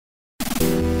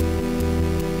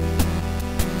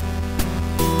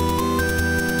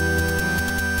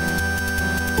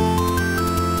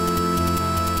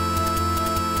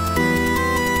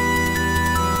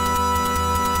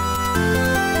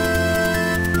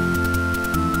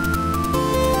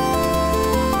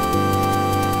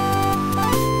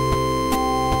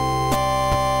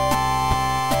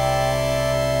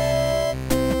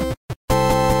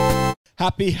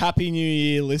Happy New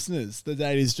Year, listeners. The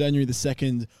date is January the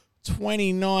 2nd,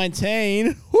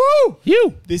 2019.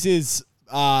 Woo! This is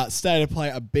State of Play,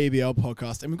 a BBL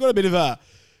podcast, and we've got a bit of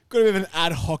an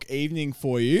ad hoc evening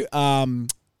for you. I'm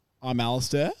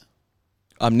Alistair.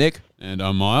 I'm Nick. And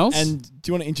I'm Miles. And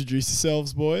do you want to introduce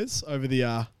yourselves, boys, over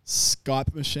the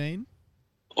Skype machine?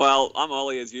 Well, I'm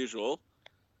Ollie as usual.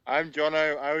 I'm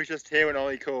Jono. I was just here when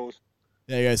Ollie called.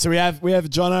 There you go. So we have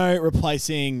Jono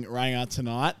replacing Ranger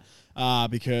tonight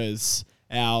because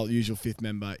our usual fifth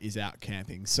member is out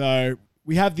camping. So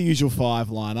we have the usual five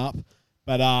lineup,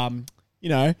 but you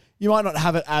might not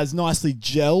have it as nicely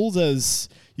gelled as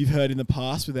you've heard in the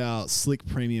past with our slick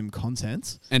premium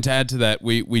content. And to add to that,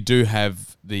 we do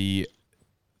have the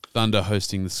Thunder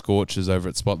hosting the Scorchers over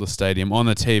at Spotless Stadium on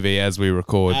the TV as we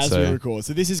record.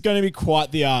 So this is going to be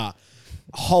quite the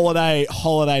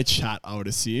holiday chat, I would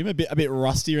assume. A bit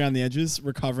rusty around the edges,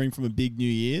 recovering from a big New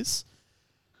Year's.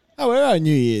 How were our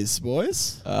New Year's,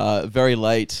 boys? Very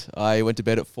late. I went to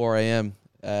bed at 4 a.m.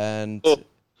 and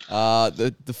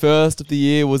the first of the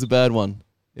year was a bad one.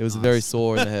 It was very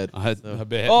sore in the head. I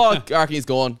bet. Oh, I reckon he's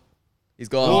gone. He's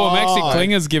gone. Oh, Maxi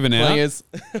Klinger's given out.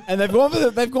 And they've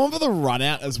gone for the run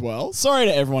out as well. Sorry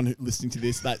to everyone listening to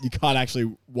this that you can't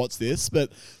actually watch this,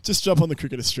 but just jump on the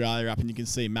Cricket Australia app and you can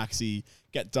see Maxi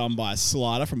get done by a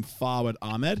slider from Farward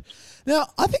Ahmed. Now,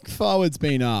 I think Farward's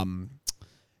been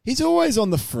he's always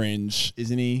on the fringe,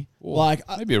 isn't he? Oh,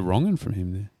 maybe a wrong one from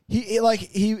him there. He's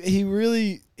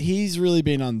really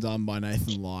been undone by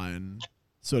Nathan Lyon.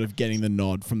 Sort of getting the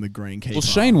nod from the green keeper. Well,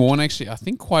 Shane Warne actually, I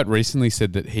think quite recently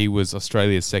said that he was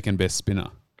Australia's second best spinner.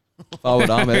 Farward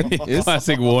Ahmed is?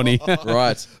 Classic Warney.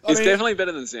 Right. He's definitely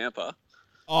better than Zampa.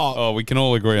 Oh, we can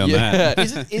all agree on that.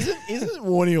 Isn't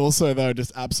Warney also, though,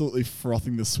 just absolutely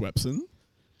frothing the Swepson?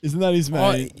 Isn't that his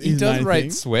main He does main rate thing?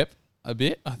 Swep a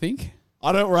bit, I think.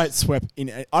 I don't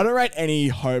rate any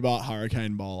Hobart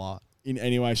Hurricane bowler in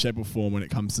any way, shape or form when it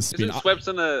comes to spin. Isn't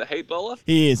Swepson a heat bowler?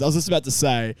 He is. I was just about to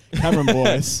say, Cameron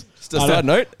Boyce. Just a side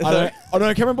note. I don't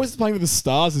know. Cameron Boyce is playing with the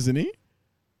Stars, isn't he?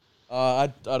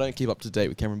 I don't keep up to date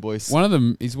with Cameron Boyce.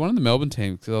 He's one of the Melbourne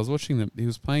team because I was watching them. He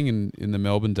was playing in the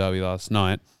Melbourne derby last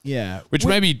night. Yeah, which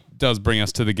maybe does bring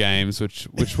us to the games, which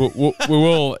we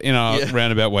will in a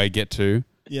roundabout way get to.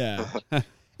 Yeah,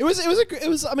 it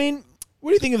was. I mean, what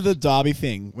do you think of the derby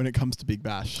thing when it comes to Big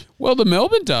Bash? Well, the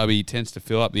Melbourne derby tends to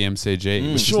fill up the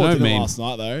MCG. Which Sure, did last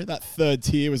night though. That third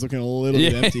tier was looking a little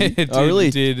bit empty.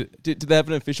 Really? Did they have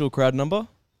an official crowd number?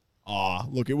 Oh,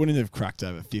 look, it wouldn't have cracked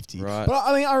over 50. Right. But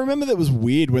I mean, I remember that was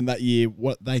weird when that year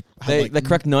they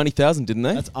cracked 90,000, didn't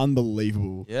they? That's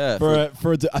unbelievable. Yeah.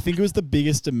 I think it was the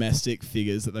biggest domestic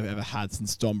figures that they've ever had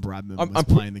since Don Bradman was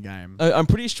playing the game. I'm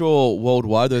pretty sure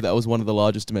worldwide though that was one of the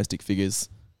largest domestic figures.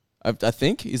 I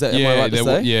think am I right to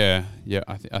say? Yeah.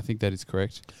 I think that is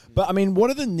correct. But I mean, what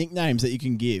are the nicknames that you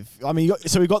can give? I mean,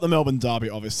 so we got the Melbourne Derby,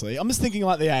 obviously. I'm just thinking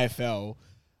like the AFL.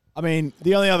 I mean,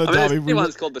 the only other derby. The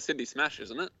one's called the Sydney Smash,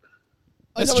 isn't it?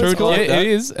 That's true. It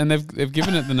is, and they've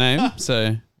given it the name.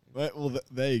 So. Well,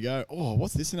 there you go. Oh,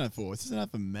 what's this an ad for? Is this an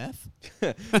ad for meth?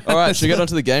 All right, should we get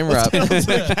onto the game wrap?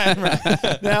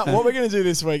 Now, what we're going to do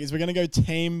this week is we're going to go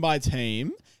team by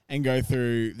team and go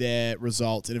through their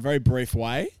results in a very brief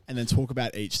way and then talk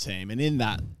about each team. And in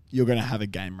that, you're going to have a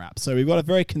game wrap. So we've got a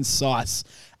very concise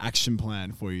action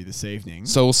plan for you this evening.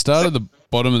 So we'll start at the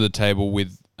bottom of the table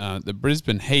with the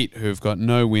Brisbane Heat, who've got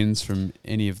no wins from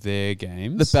any of their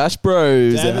games. The Bash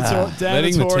Bros.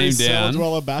 Letting the team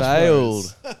down.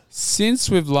 Failed. Since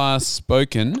we've last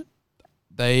spoken,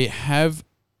 they have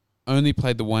only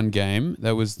played the one game.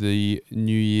 That was the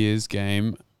New Year's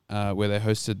game where they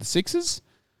hosted the Sixers.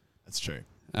 That's true.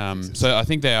 So I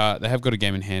think they have got a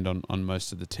game in hand on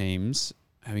most of the teams,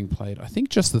 having played, I think,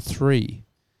 just the three.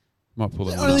 Might pull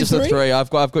that one up. Just the three. I've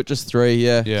got just three.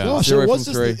 Yeah. Gosh, Zero it was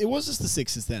from just three. it was just the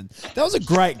Sixers then. That was a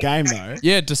great game though.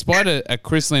 Yeah, despite a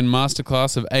Chris Lynn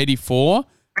masterclass of 84,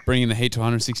 bringing the Heat to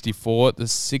 164, the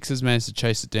Sixers managed to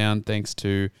chase it down thanks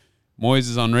to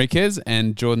Moises Enriquez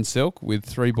and Jordan Silk with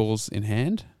 3 balls in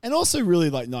hand. And also really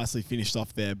nicely finished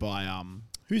off there by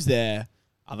who's there?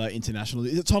 Other international.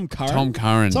 Is it Tom Curran?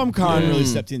 Tom Curran really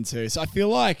stepped in too. So I feel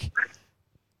like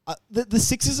the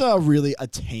Sixers are really a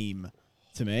team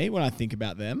to me when I think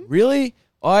about them. Really?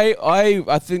 I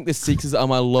think the Sixers are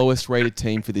my lowest rated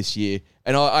team for this year.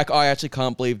 And I actually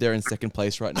can't believe they're in second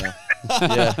place right now.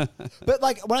 Yeah. But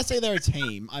like when I say they're a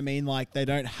team, I mean like they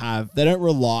don't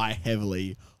rely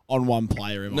heavily on one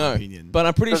player in my opinion. But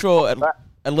I'm pretty sure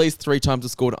at least 3 times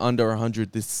have scored under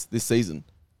 100 this season.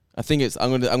 I think it's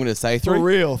I'm going to say 3. For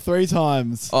real, 3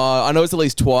 times. I know it's at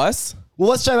least twice. Well,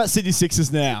 let's chat about Sydney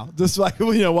Sixers now. Just like,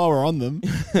 while we're on them.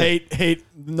 Heat,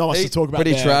 not much to talk about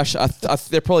Pretty there. trash.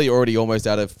 They're probably already almost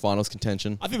out of finals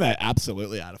contention. I think they're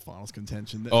absolutely out of finals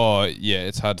contention. Oh, yeah,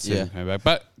 it's hard to see Yeah. them coming back.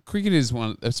 But cricket is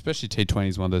one, especially T20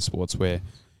 is one of those sports where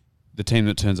the team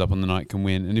that turns up on the night can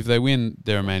win. And if they win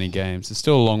their remaining games, there's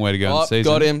still a long way to go in the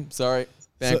season. Got him. Sorry.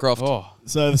 Bancroft.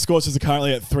 So the Scorchers are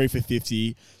currently at 3 for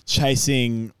 50,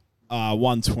 chasing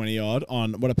 120 odd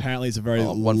on what apparently is a very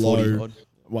 140 low... odd.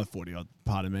 140 odd,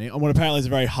 pardon me, on what apparently is a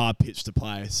very hard pitch to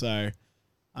play. So,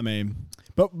 I mean,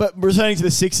 but returning to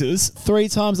the Sixers, 3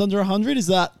 times under 100, is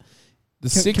that... The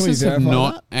Can we Sixers have verify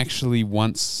not that? actually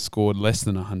once scored less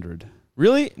than 100.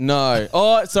 Really? No.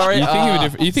 Oh, sorry. You thinking of a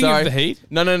different? You thinking sorry. of the Heat?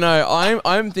 No.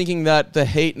 I'm thinking that the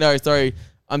Heat. No, sorry.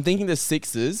 I'm thinking the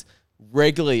Sixers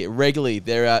regularly.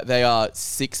 They are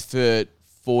 6 for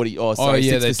 40. Oh, sorry.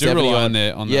 yeah, 6 they for do 70 rely odd. on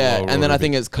their Yeah, lower and then order I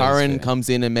think bit. it's That is Curran fair. comes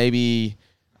in, and maybe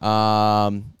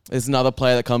there's another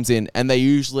player that comes in, and they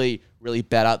usually really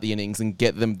bat out the innings and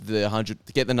get them the 100,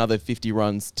 to get another 50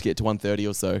 runs to get to 130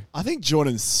 or so. I think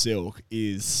Jordan Silk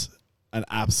is an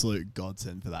absolute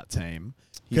godsend for that team.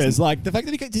 Because, like, the fact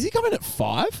that does he come in at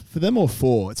 5 for them or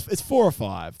 4? It's 4 or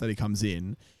 5 that he comes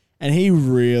in. And he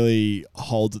really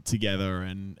holds it together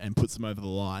and puts them over the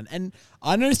line. And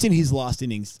I noticed in his last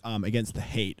innings against the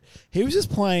Heat, he was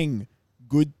just playing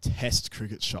good test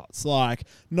cricket shots, like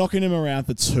knocking him around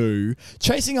for 2,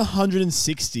 chasing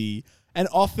 160, and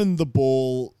often the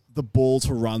ball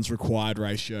to runs required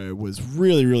ratio was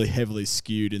really, really heavily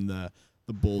skewed in the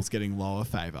balls getting lower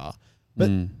favour. But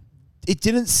it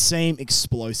didn't seem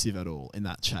explosive at all in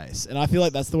that chase. And I feel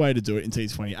like that's the way to do it in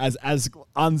T20, as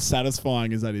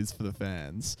unsatisfying as that is for the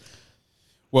fans.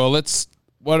 Well, let's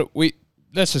do it.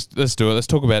 Let's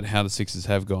talk about how the Sixers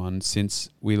have gone since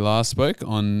we last spoke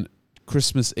on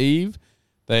Christmas Eve.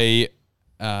 They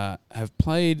have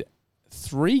played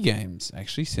 3 games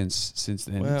actually since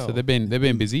then. Wow. So they've been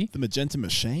busy. The Magenta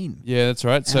Machine. Yeah, that's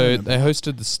right. So they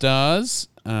hosted the Stars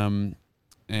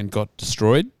and got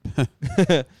destroyed.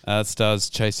 Stars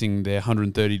chasing their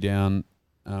 130 down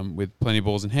with plenty of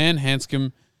balls in hand.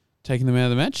 Hanscom taking them out of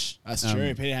the match. That's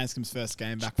true. Peter Hanscom's first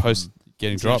game back Post from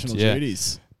getting dropped. international Yeah.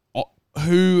 duties.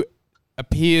 Who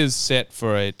appears set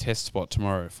for a test spot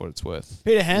tomorrow, for what it's worth.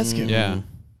 Peter Hanscom. Yeah.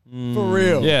 For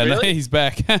real. Yeah, no, Really? he's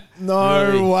back. No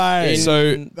Really? way.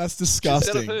 So- that's Instead of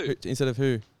disgusting. who? Instead of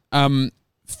who?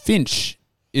 Finch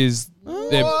is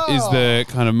the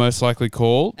kind of most likely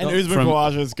call. And Usman from-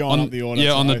 Khawaja's gone up the order.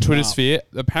 Yeah, to on the open Twitter up. sphere.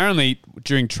 Apparently,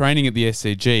 during training at the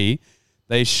SCG,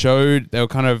 they were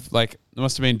kind of like, they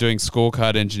must have been doing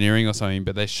scorecard engineering or something,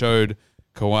 but they showed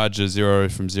Khawaja 0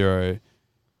 from 0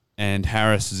 and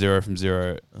Harris 0 from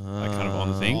 0, like kind of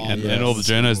on the thing. And all the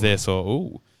journos there saw,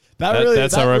 ooh,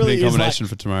 that's our opening combination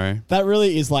for tomorrow. That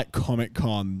really is like Comic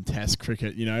Con test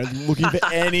cricket, looking for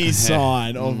any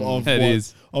sign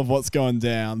of what's going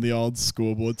down, the old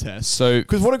scoreboard test. So,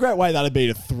 Because what a great way that'd be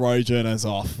to throw journos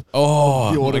off the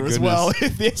my order as well.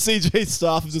 goodness. If the SCG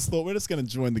staff have just thought, we're just going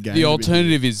to join the game. The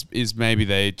alternative is maybe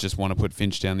they just want to put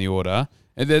Finch down the order.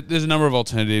 And there's a number of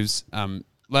alternatives.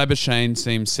 Labuschagne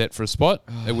seems set for a spot.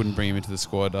 They wouldn't bring him into the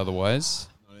squad otherwise.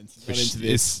 Not into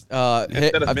this.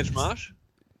 Instead of Mitch Marsh?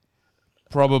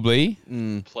 Probably.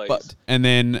 Please. But And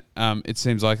then it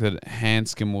seems like that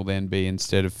Hanscom will then be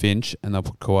instead of Finch, and they'll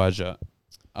put Khawaja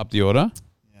up the order.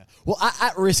 Well,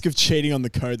 at risk of cheating on the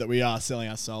code that we are selling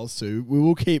ourselves to, we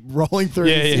will keep rolling through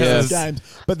Yeah, these yes. games.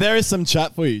 But there is some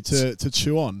chat for you to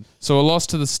chew on. So a loss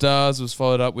to the Stars was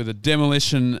followed up with a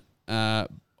demolition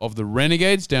of the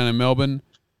Renegades down in Melbourne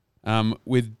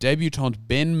with debutant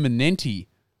Ben Menenti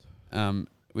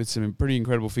with some pretty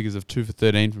incredible figures of 2 for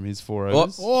 13 from his 4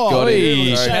 overs. Got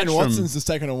it. Shane Catch from- Watson's just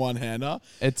taken a one-hander.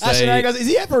 It's Actually, a- no, guys, is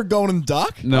he ever a golden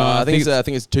duck? No, I think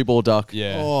it's 2-ball duck.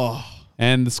 yeah. Oh.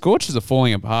 And the Scorchers are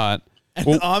falling apart. And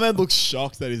Well- Ahmed looks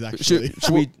shocked that he's actually...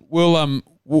 Should we?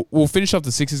 We'll finish off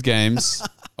the Sixers games.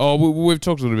 We've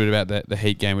talked a little bit about the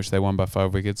Heat game, which they won by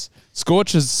 5 wickets.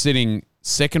 Scorchers sitting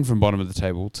second from bottom of the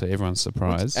table, to everyone's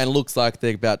surprise. And looks like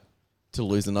they're about to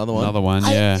lose another one. Another one,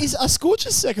 yeah. Is a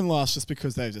Scorchers second last just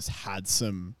because they've just had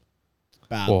some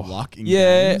bad Oh. luck in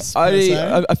Yeah, games? per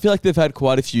se? I feel like they've had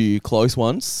quite a few close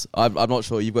ones. I'm not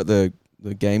sure. You've got the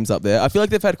games up there. I feel like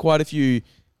they've had quite a few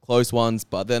close ones,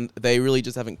 but then they really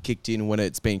just haven't kicked in when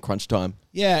it's been crunch time.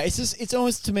 Yeah, it's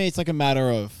almost, to me, it's like a matter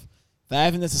of they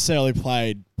haven't necessarily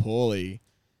played poorly.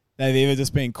 They've either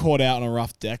just been caught out on a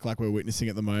rough deck like we're witnessing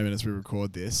at the moment as we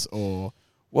record this, or...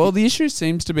 Well, the issue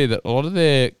seems to be that a lot of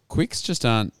their quicks just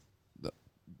aren't,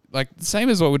 like, the same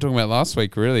as what we were talking about last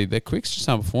week, really. Their quicks just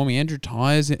aren't performing. Andrew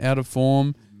Tyer's out of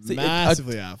form.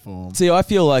 Massively out of form. See, I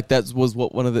feel like that was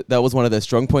one of their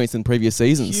strong points in previous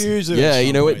seasons. Hugely Yeah, strong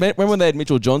you know, point. remember when they had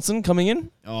Mitchell Johnson coming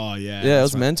in? Oh yeah, Yeah, it that's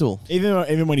was right. mental.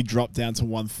 Even when he dropped down to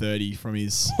 130 from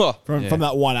his from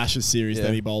that one Ashes series Yeah.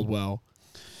 that he bowled well.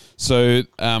 So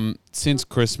since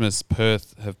Christmas,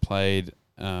 Perth have played.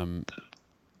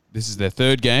 This is their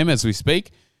third game as we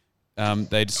speak.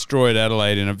 They destroyed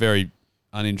Adelaide in a very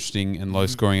uninteresting and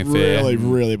low-scoring affair. Really,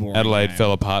 really boring. Adelaide game.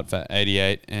 fell apart for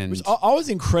 88, and Which I was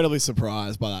incredibly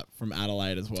surprised by that from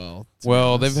Adelaide as well. to be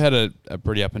well, honest. they've had a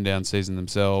pretty up and down season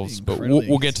themselves, but Incredibly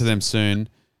we'll get to them soon.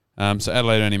 So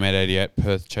Adelaide only made 88.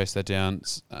 Perth chased that down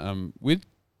with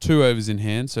 2 overs in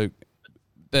hand. So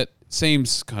that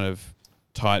seems kind of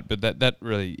tight, but that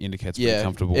really indicates pretty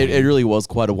comfortable. It really was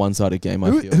quite a one-sided game.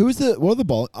 I feel. Who was the what are the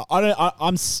ball?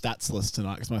 I'm statsless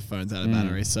tonight because my phone's out of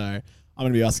battery, so I'm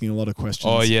going to be asking a lot of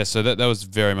questions. Oh yeah, so that was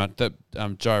very much that.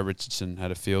 Joe Richardson had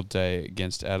a field day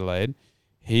against Adelaide.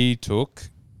 He took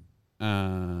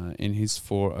in his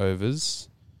 4 overs.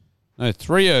 No,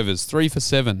 3 overs, 3 for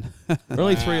 7.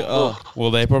 Only 3. Oh, Well,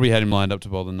 they probably had him lined up to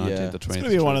bowl the 19th Yeah. or It's 20th. going to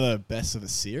be one of the best of the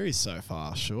series so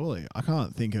far. Surely, I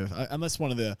can't think of unless one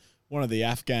of the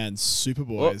Afghan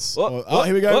Superboys.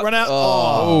 Here we go, run out.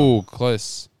 Oh,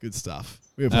 close. Good stuff.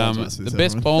 We apologize for The this,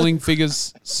 best everyone. bowling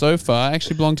figures so far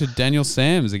actually belong to Daniel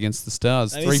Sams against the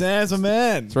Stars. Danny Sam's a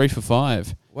man. 3 for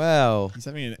 5. wow.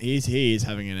 He is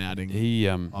having an outing.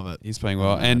 Of it. He's playing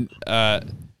well. And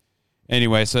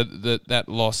anyway, so that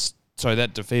loss. Sorry,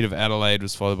 that defeat of Adelaide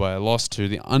was followed by a loss to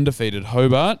the undefeated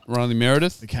Hobart. Riley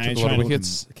Meredith The Cane took a lot of train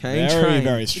wickets. Cane Very, train.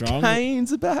 very strong. The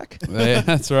Canes are back. Yeah,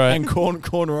 that's right. And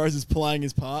Corn Rose is playing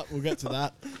his part. We'll get to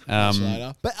that much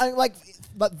later. But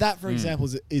but that, for example,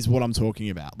 is what I'm talking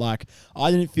about. Like,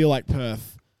 I didn't feel like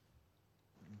Perth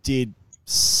did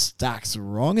stacks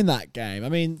wrong in that game. I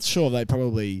mean, sure, they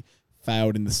probably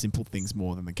failed in the simple things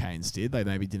more than the Canes did. They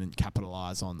maybe didn't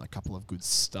capitalise on a couple of good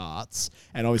starts.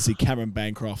 And obviously Cameron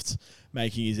Bancroft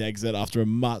making his exit after a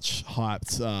much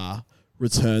hyped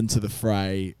return to the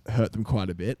fray hurt them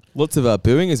quite a bit. Lots of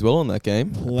booing as well on that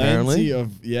game. Apparently. Plenty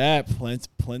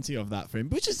of that for him,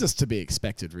 which is just to be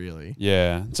expected, really.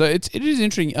 Yeah. So it is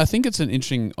interesting. I think it's an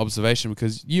interesting observation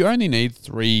because you only need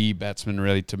 3 batsmen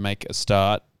really to make a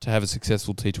start to have a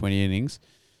successful T20 innings.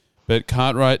 But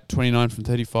Cartwright, 29 from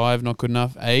 35, not good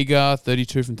enough. Agar,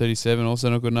 32 from 37, also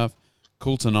not good enough.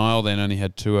 Coulton Isle then only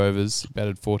had 2 overs,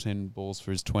 batted 14 balls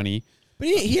for his 20. But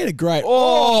he had a great...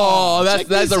 Oh, check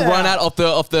that's a this run out. out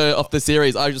of the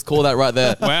series. I just call that right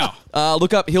there. Wow.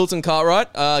 Look up Hilton Cartwright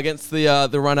against the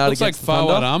run out Looks like against the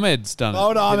Thunder. Fawad Ahmed's done it.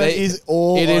 Old Ahmed They- is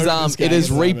all It is over this game it is at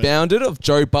the moment. rebounded of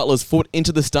Joe Butler's foot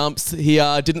into the stumps. He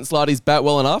didn't slide his bat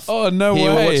well enough. Oh, no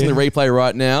Here, way. we're watching the replay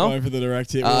right now. Going for the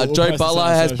direct hit. Joe We'll post this Butler on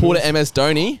has socials. pulled at MS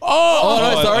Dhoni.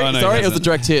 Oh, no, sorry, no, he it was a hasn't.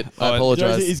 direct hit. I Oh,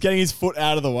 apologize. He's getting his foot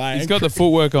out of the way. He's got the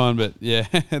footwork on, but yeah,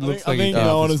 it looks I like think he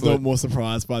no one his is not foot. more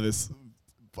surprised by this.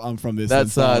 From this.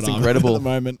 That's, than Fawad it's Ahmed incredible. at the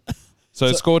moment.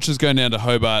 So Scorcher's going down to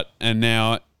Hobart, and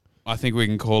now I think we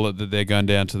can call it that they're going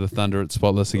down to the Thunder at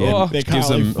spotless again. Oh, They're which gives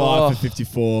currently them 5 for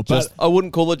 54. But I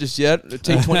wouldn't call it just yet.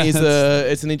 T20 is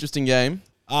it's an interesting game.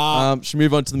 Should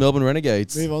move on to the Melbourne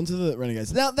Renegades. move on to the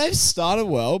Renegades. Now they've started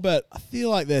well, but I feel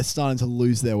like they're starting to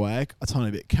lose their way a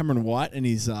tiny bit. Cameron White and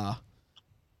his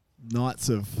Knights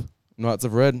of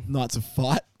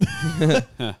Fight.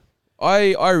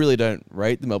 I really don't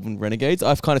rate the Melbourne Renegades.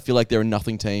 I kind of feel like they're a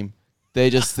nothing team.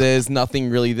 There's nothing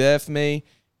really there for me.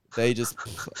 I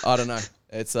don't know.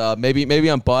 It's maybe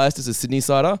I'm biased as a Sydney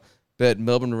sider, but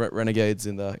Melbourne Renegades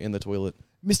in the toilet.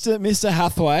 Mr.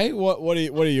 Hathaway, what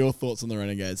are your thoughts on the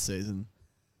Renegades season?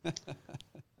 Look,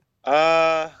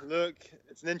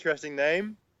 it's an interesting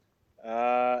name.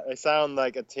 They sound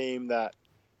like a team that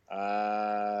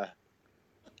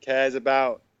cares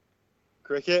about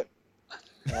cricket.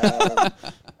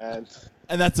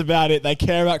 And that's about it. They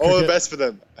care about all cricket. the best for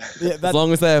them. Yeah, As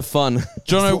long as they have fun.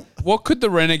 Jono, what could the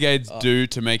Renegades do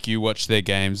to make you watch their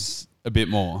games a bit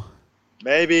more?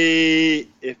 Maybe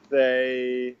if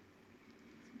they,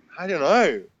 I don't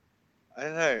know.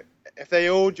 If they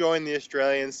all join the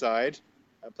Australian side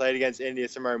and played against India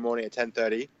tomorrow morning at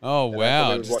 10:30. Oh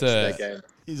wow! Watch their game.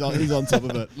 he's on top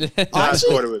of it. That's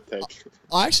what it would take.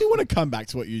 I actually want to come back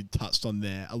to what you touched on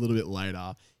there a little bit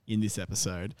later in this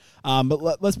episode.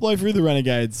 But let's blow through the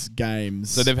Renegades games.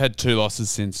 So they've had 2 losses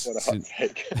since. What a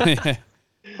hot take.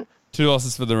 2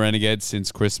 losses for the Renegades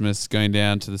since Christmas, going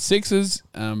down to the Sixers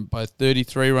by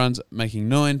 33 runs, making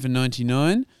 9 for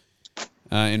 99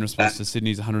 in response to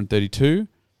Sydney's 132,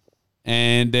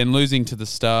 and then losing to the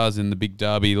Stars in the big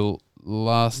derby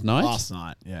last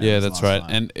night. Yeah, Yeah, that's right.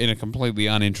 And in a completely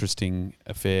uninteresting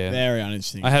affair. Very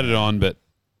uninteresting. I had it on, but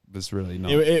was really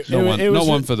not It not was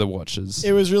one for the watchers.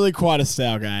 It was really quite a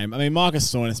stale game. I mean, Marcus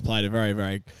Stoinis played a very,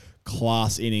 very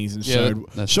class innings and showed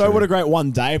true. what a great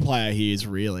one-day player he is,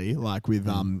 really, like with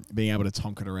being able to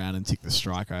tonk it around and tick the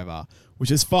strike over,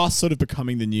 which is fast sort of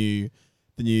becoming the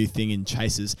new thing in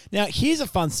chases. Now, here's a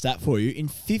fun stat for you. In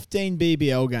 15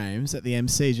 BBL games at the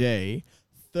MCG,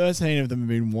 13 of them have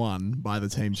been won by the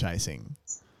team chasing.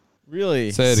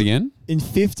 Really? Say it again. In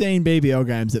 15 BBL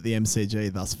games at the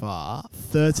MCG thus far,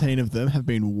 13 of them have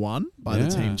been won by the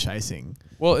team chasing.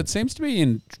 Well, it seems to be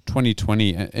in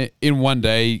 2020, in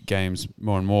one-day games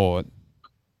more and more,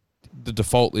 the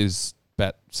default is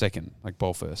bat second, like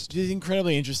ball first. Which is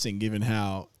incredibly interesting given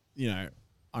how, I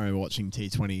remember watching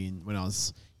T20 when I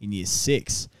was in year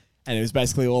 6, and it was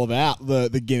basically all about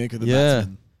the gimmick of the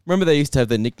batsman. Remember they used to have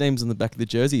their nicknames on the back of the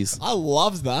jerseys? I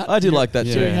loved that. I do like that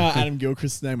too. Doing how Adam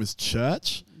Gilchrist's name was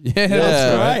Church. Yeah,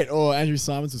 That's great. Or Andrew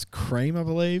Simons was Cream, I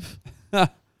believe. I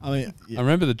mean, I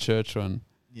remember the church one.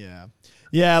 Yeah.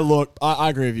 Yeah, look, I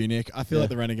agree with you, Nick. I feel like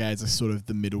the Renegades are sort of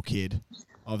the middle kid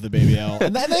of the BBL.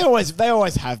 And they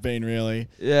always have been, really.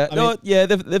 Yeah.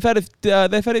 They've had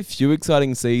a few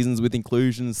exciting seasons with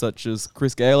inclusions such as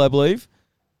Chris Gale, I believe.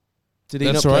 Did he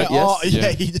That's not right. play? Yes. Oh,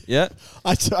 yeah. He did. Yeah.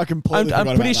 I completely I'm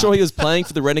forgot pretty about sure that. he was playing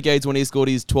for the Renegades when he scored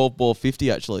his 12-ball 50,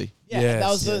 actually. Yeah, Yes, that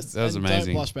was that was and amazing.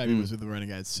 Don't Blush Baby was with the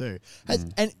Renegades too.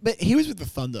 But he was with the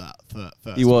Thunder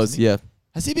first. He was, wasn't yeah.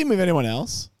 Has he been with anyone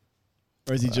else?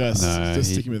 Or is he just No,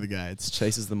 sticking with the Gates?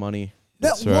 Chases the money.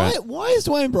 Now, That's right. why is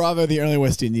Dwayne Bravo the only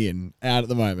West Indian out at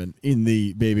the moment in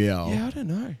the BBL? Yeah, I don't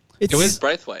know. It was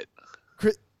Braithwaite.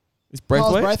 Is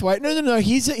Carlos Braithwaite? Braithwaite? No.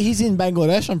 He's in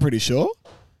Bangladesh, I'm pretty sure.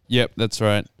 Yep, that's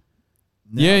right.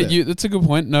 Nailed it. That's a good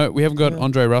point. No, we haven't got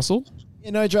Andre Russell.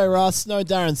 Yeah, no Dre Russ, no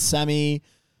Darren Sammy.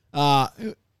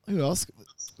 Who else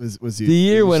was you? The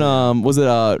year when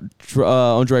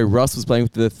Andre Russ was playing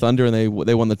with the Thunder and they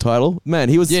won the title. Man,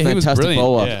 he was a fantastic brilliant,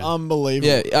 bowler. yeah. Unbelievable.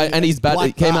 Yeah, and he's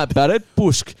came out batted,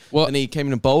 bushk, Well- and he came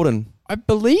in and bowled and I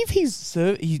believe he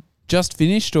just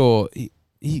finished or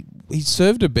he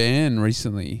served a ban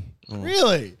recently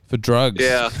Really? for drugs.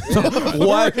 Yeah.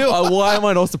 why am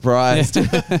I not surprised?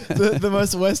 the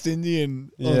most West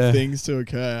Indian Yeah. of things to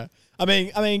occur. I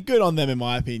mean, good on them in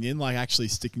my opinion. Like actually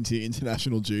sticking to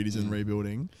international duties and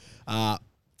rebuilding.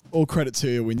 All credit to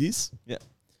your Windies. Yeah.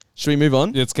 Should we move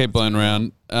on? Let's keep blowing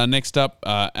around. Next up,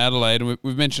 Adelaide.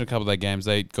 We've mentioned a couple of their games.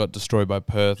 They got destroyed by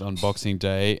Perth on Boxing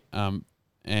Day.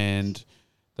 And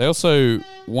they also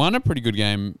won a pretty good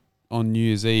game on New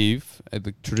Year's Eve at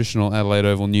the traditional Adelaide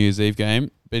Oval New Year's Eve game,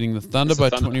 beating the Thunder by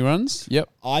 20 runs. Yep.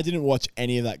 I didn't watch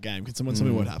any of that game. Can someone tell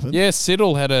me what happened? Yeah,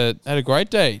 Siddle had a great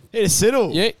day. Hey,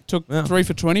 Siddle. Yeah, took 3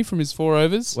 for 20 from his 4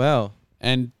 overs. Wow.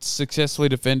 And successfully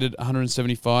defended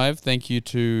 175. Thank you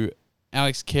to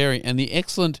Alex Carey and the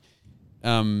excellent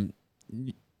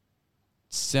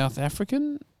South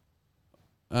African.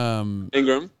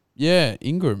 Ingram. Yeah,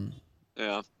 Ingram.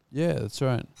 Yeah. Yeah, that's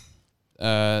right.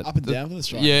 Up and down for the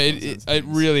strike. Yeah, it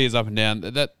really is up and down.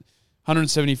 That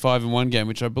 175 in one game,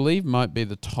 which I believe might be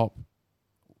the top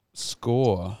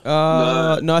score.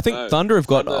 No, I think no. Thunder have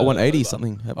got Thunder 180 over.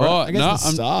 something. Oh, I guess no, the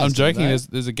Stars, I'm joking. don't they?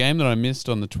 There's a game that I missed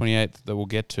on the 28th that we'll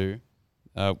get to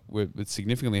with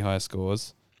significantly higher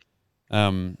scores.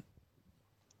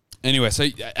 Anyway, so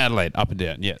Adelaide, up and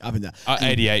down, yeah. Up and down.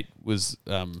 88 was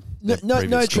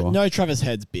No, Travis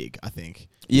Head's big, I think.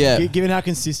 Yeah. Given how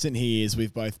consistent he is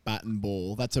with both bat and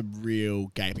ball, that's a real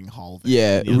gaping hole there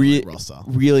Yeah, in the Adelaide roster.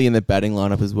 really in the batting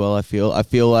lineup as well. I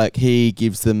feel like he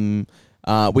gives them.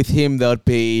 With him, they would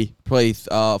be probably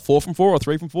 4 from 4 or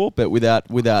 3 from 4. But without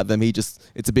them, it's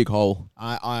a big hole.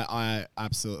 I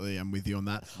absolutely am with you on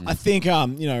that. I think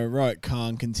Rohit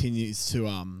Khan continues to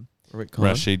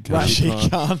Rashid Khan.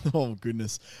 Rashid Khan. Oh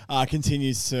goodness,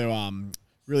 continues to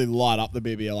really light up the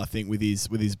BBL. I think with his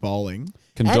bowling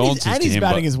Condolences and to his him,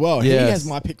 batting but- as well. Yes. He has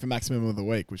my pick for maximum of the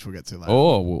week, which we'll get to later.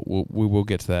 Oh, we will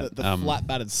get to that. The flat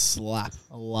batted slap.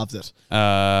 I loved it.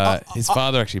 His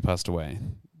father actually passed away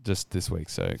just this week,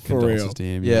 so real. condolences to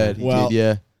him. Yeah, Well- he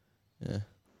did, yeah.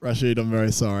 Rashid, I'm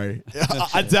very sorry.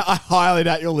 I highly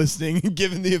doubt you're listening,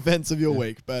 given the events of your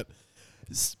week. But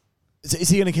is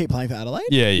he going to keep playing for Adelaide?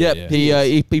 Yeah. Yep.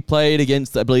 He played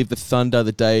against, I believe, the Thunder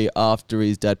the day after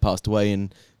his dad passed away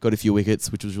and got a few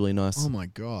wickets, which was really nice. Oh my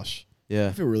gosh. I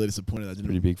Yeah. feel really disappointed. I didn't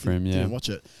Pretty big for him, yeah. Didn't watch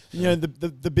it.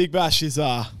 The Big Bash is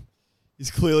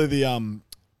clearly the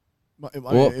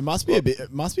it must be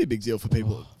a big deal for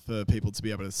people to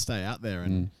be able to stay out there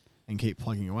and keep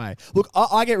plugging away. Look,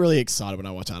 I get really excited when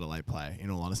I watch Adelaide play, in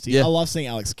all honesty. Yeah. I love seeing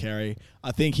Alex Carey.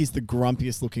 I think he's the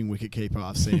grumpiest looking wicketkeeper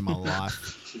I've seen in my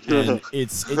life. And it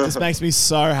just makes me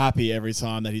so happy every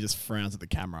time that he just frowns at the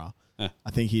camera.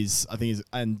 I think he's,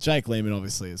 and Jake Lehman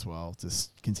obviously as well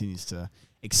just continues to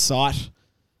excite.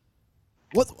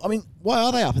 Why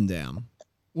are they up and down?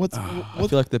 I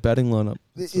feel like their batting lineup.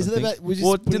 Is it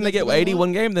about? Didn't they get 80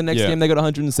 one game? The next game they got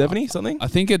 170 something. I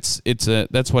think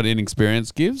that's what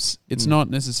inexperience gives. It's not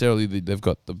necessarily they've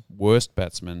got the worst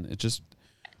batsman. It's just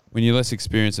when you're less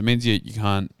experienced, it means you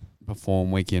can't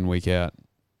perform week in, week out.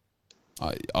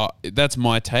 That's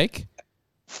my take.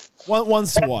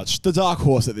 One's to watch. The dark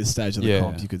horse at this stage of the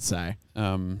comp, you could say.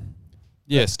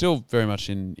 Still very much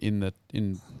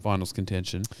in finals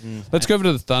contention. Let's go over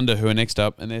to the Thunder, who are next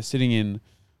up, and they're sitting in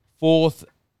fourth.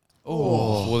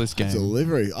 For this game,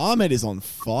 delivery. Ahmed is on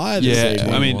fire.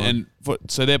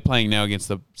 So they're playing now against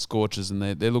the Scorchers, and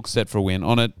they look set for a win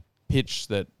on a pitch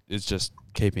that is just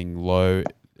keeping low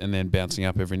and then bouncing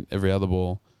up every other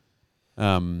ball.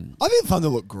 I think Thunder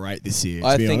look great this year,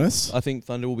 to be honest. I think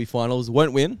Thunder will be finals.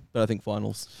 Won't win, but I think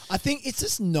finals. I think it's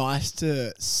just nice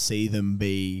to see them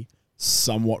be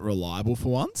somewhat reliable for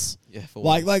once. Yeah,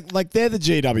 like they're the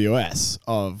GWS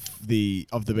of the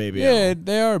BBL. Yeah,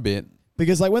 they are a bit.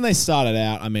 Because when they started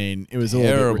out, it was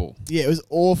terrible. It was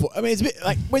awful. It's a bit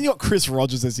like when you got Chris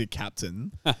Rogers as your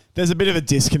captain, there's a bit of a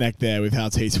disconnect there with how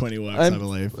T20 works, I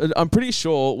believe. I'm pretty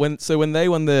sure when they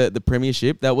won the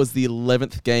premiership, that was the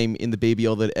 11th game in the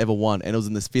BBL that ever won, and it was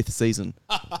in this 5th season,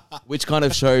 which kind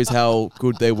of shows how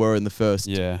good they were in the first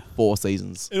 4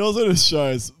 seasons. It also just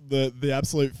shows the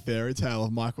absolute fairy tale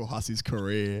of Michael Hussey's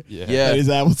career. Yeah. That he's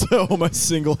able to almost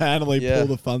single-handedly pull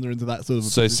the Thunder into that sort of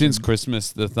So position. since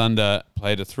Christmas, the Thunder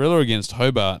played a thriller against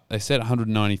Hobart. They set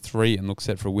 193 and looked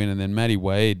set for a win, and then Matty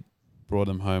Wade brought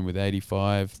them home with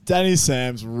 85. Danny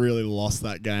Sams really lost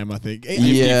that game, I think.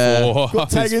 54.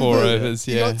 His 4 overs,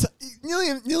 he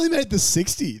nearly made the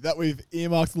 60 that we've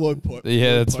earmarked Lloyd Pope.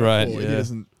 Yeah, that's right. He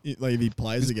doesn't, if he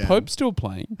plays again. Pope still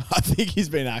playing? I think he's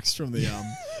been axed from the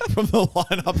from the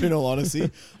lineup, in all honesty.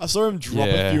 I saw him drop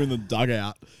a few in the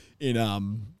dugout in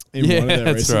one of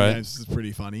their recent games. This is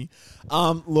pretty funny.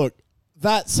 Look,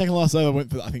 that second last over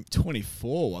went for, I think,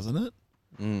 24, wasn't it?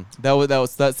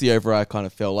 That's the over I kind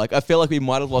of felt like. I feel like we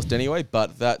might have lost anyway,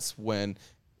 but that's when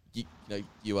you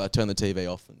turn the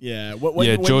TV off. When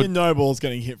your no ball's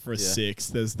getting hit for a 6,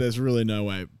 there's really no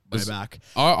way back.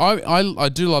 I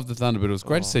do love the Thunder, but it was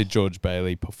great to see George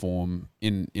Bailey perform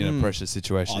in a pressure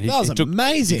situation. That was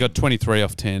amazing. He got 23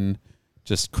 off 10,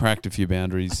 just cracked a few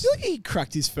boundaries. I feel like he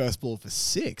cracked his first ball for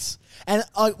 6. And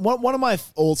one of my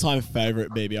all-time favourite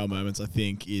BBL moments, I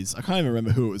think, is, I can't even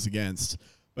remember who it was against,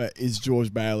 but is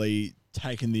George Bailey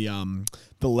taking the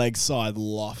leg side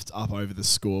loft up over the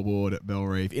scoreboard at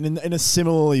Bellreeve in a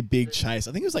similarly big chase.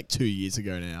 I think it was like 2 years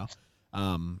ago now,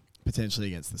 potentially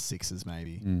against the Sixers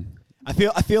maybe. I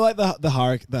feel like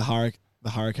the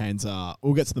Hurricanes are.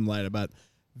 We'll get to them later, but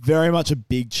very much a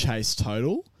big chase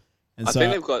total. And I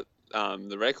think they've got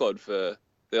the record for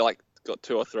got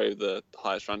 2 or 3 of the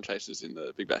highest run chases in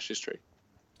the Big Bash history.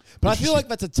 But I feel like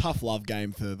that's a tough love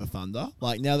game for the Thunder.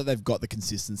 Like, now that they've got the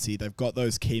consistency, they've got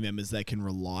those key members they can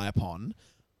rely upon.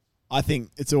 I think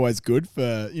it's always good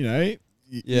for,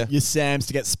 your Sams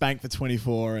to get spanked for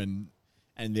 24 and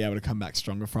be able to come back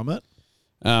stronger from it.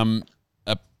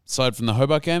 Aside from the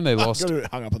Hobart game, they lost.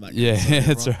 Got hung up on that game.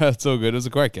 Yeah, it's all good. It was a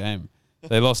great game.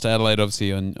 They lost to Adelaide,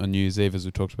 obviously, on New Year's Eve, as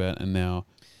we talked about, and now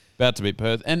about to beat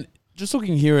Perth. And just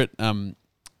looking here at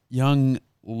young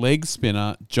leg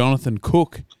spinner Jonathan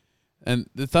Cook. And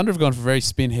the Thunder have gone for a very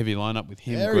spin-heavy lineup with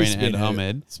him, Green, and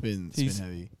Ahmed. Spin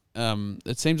heavy.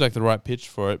 It seems like the right pitch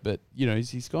for it, but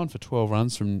he's gone for 12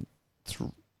 runs from.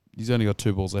 He's only got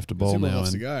 2 balls left to bowl now. 2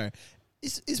 balls to go.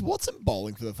 Is Watson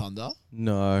bowling for the Thunder?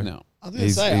 No. I was going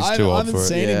to say I haven't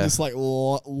seen him just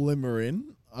limmer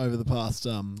in over the past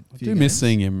few I do miss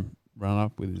seeing him run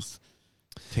up with his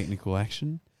technical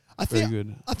action. Very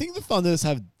good. I think the Thunders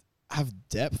have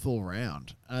depth all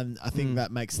round, and I think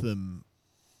that makes them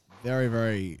very,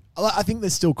 very. I think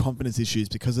there's still confidence issues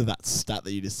because of that stat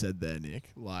that you just said there, Nick.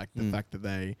 Like the fact that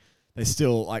they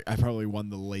still I probably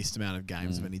won the least amount of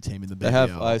games of any team in the BBL. They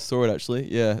have. I saw it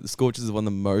actually. Yeah, the Scorchers have won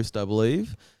the most, I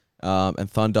believe,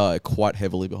 and Thunder are quite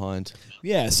heavily behind.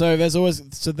 Yeah, so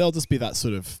there'll just be that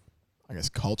sort of, I guess,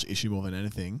 culture issue more than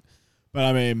anything. But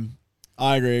I mean,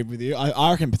 I agree with you. I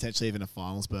reckon potentially even a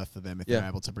finals berth for them if they're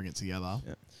able to bring it together.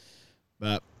 Yeah.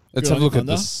 But let's have a look at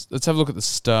this. Let's have a look at the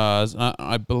Stars.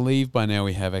 I believe by now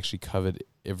we have actually covered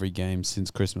every game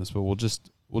since Christmas, but we'll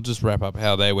just wrap up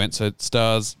how they went. So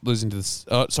Stars beating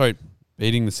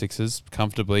the Sixers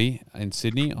comfortably in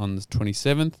Sydney on the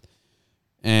 27th,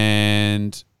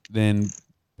 and then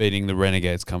beating the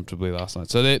Renegades comfortably last night.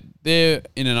 So they're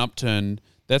in an upturn.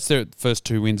 That's their first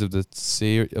 2 wins of the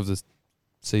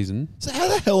season. So how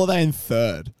the hell are they in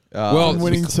third? Well,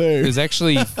 winning two. There's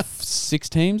actually 6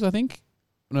 teams, I think.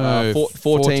 No,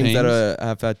 four teams that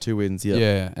have had 2 wins.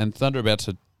 Yeah, and Thunder about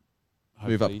to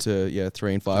move up to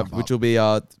 3 and 5, which will be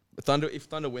Thunder. If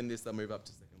Thunder win this, they'll move up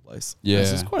to 2nd place. Yeah,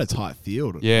 This is quite a tight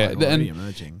field. Yeah, already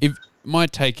emerging. If my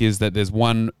take is that there's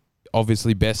one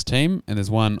obviously best team and there's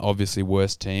one obviously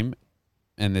worst team,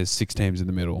 and there's 6 teams in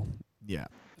the middle. Yeah.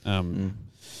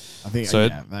 I think so.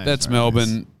 Yeah, That's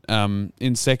Melbourne.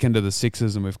 In second are the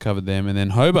Sixers, and we've covered them, and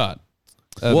then Hobart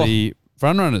are the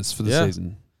front runners for the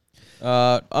season.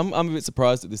 I'm a bit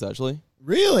surprised at this actually.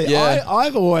 Really? Yeah.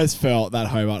 I've always felt that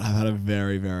Hobart have had a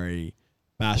very, very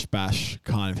bash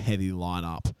kind of heavy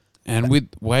lineup. And with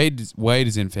Wade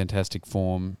is in fantastic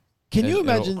form. Can you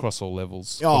imagine across all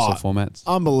levels, across all formats?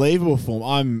 Unbelievable form.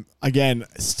 I'm again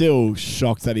still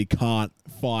shocked that he can't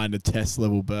find a test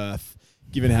level berth,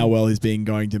 given how well he's been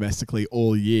going domestically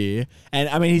all year. And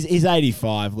I mean, he's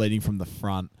 85, leading from the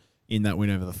front in that win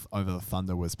over the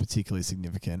Thunder was particularly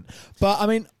significant. But I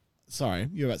mean, sorry,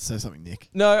 you were about to say something, Nick.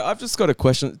 No, I've just got a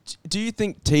question. Do you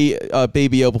think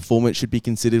BBL performance should be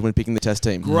considered when picking the test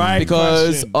team? Great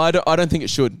because question. I don't think it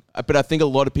should, but I think a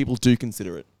lot of people do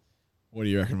consider it. What do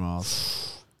you reckon,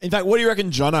 Miles? In fact, what do you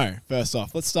reckon, Jono? First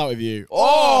off, let's start with you.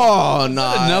 Oh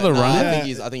no, another run? I think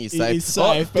he's safe. He's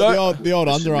safe, but the old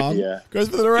underarm goes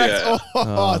for the direct. Yeah. Oh, it's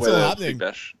all Whether happening. Big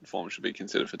Bash form should be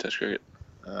considered for Test cricket.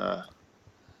 Are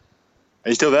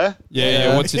you still there?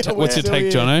 Yeah. What's your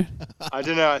take, Jono? I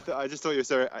don't know. I just thought you were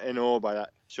so in awe by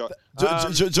that shot.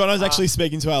 Jono's actually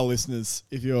speaking to our listeners.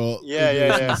 If you're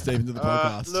listening deep into the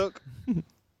podcast, Look,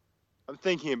 I'm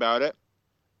thinking about it.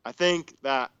 I think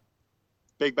that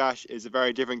Big Bash is a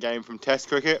very different game from Test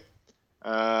cricket.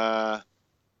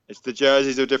 It's the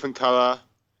jerseys are a different colour.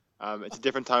 It's a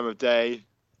different time of day.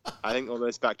 I think all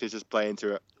those factors just play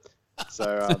into it.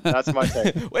 So that's my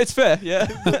take. Well, it's fair, yeah.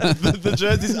 the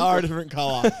jerseys are a different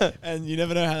colour, and you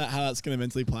never know how that's going to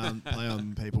mentally play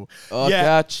on people.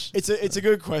 Catch. It's a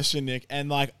good question, Nick. And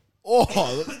like,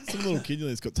 some little kid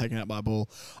that's got taken out by a ball.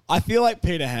 I feel like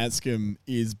Peter Hanscom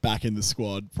is back in the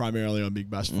squad, primarily on Big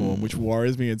Bash form, which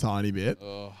worries me a tiny bit.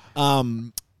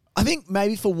 I think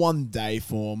maybe for one day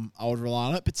form, I would rely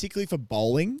on it, particularly for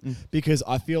bowling, because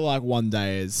I feel like one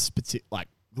day is like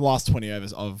the last 20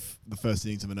 overs of the first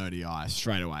innings of an ODI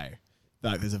straight away.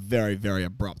 Like there's a very, very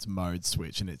abrupt mode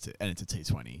switch, and it's a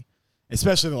T20,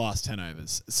 especially the last 10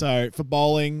 overs. So for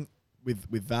bowling,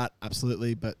 with that,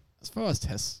 absolutely. But as far as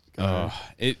tests go,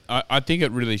 I think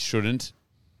it really shouldn't.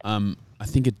 I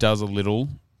think it does a little,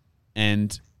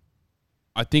 and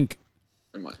I think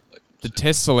the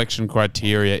test selection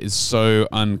criteria is so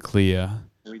unclear.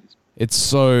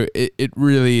 It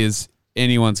really is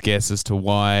anyone's guess as to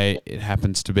why it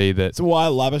happens to be that. So why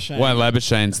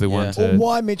Labuschagne's the one to... Or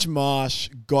why Mitch Marsh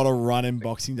got a run in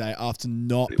Boxing Day after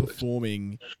not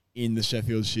performing in the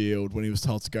Sheffield Shield when he was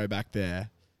told to go back there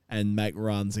and make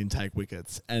runs and take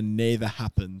wickets, and neither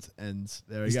happened, and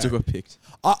there we go. He still got picked.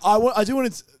 I do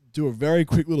want to do a very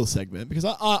quick little segment because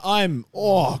I'm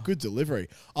good delivery.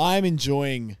 I'm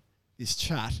enjoying this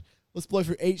chat. Let's blow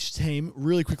through each team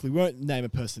really quickly. We won't name a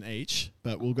person each,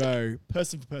 but we'll go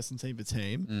person for person, team for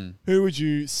team. Who would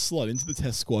you slot into the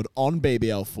test squad on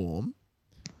BBL form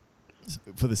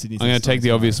for the Sydney? I'm going to take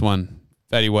the obvious one.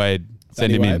 Fatty Wade.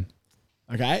 Send him in.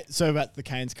 Okay, so about the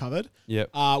Canes covered. Yep.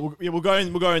 We'll go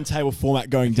in table format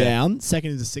going down.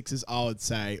 Second is the Sixers. I would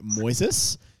say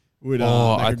Moises would.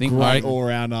 I think great all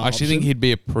rounder. I actually think he'd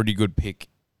be a pretty good pick.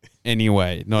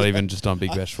 Anyway, not even just on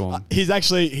Big Bash form.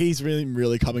 He's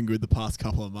really coming good the past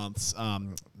couple of months.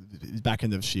 His back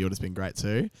end of Shield has been great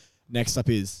too. Next up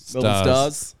is Melbourne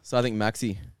Stars. So I think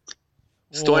Maxi.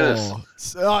 Stoinis.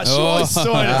 Stoinis.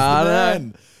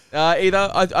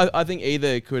 Either I think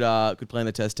either could play in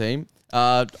the test team.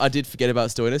 I did forget about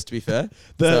Stoinis, to be fair.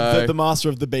 The master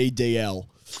of the BDL.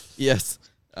 Yes.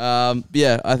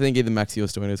 Yeah, I think either Maxi or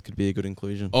Stoinis could be a good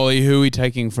inclusion. Ollie, who are we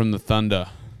taking from the Thunder?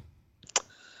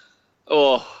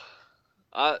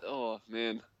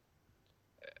 Man.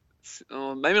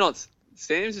 Maybe not.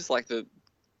 Sam's just like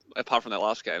apart from that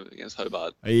last game against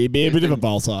Hobart. He'd be a bit of a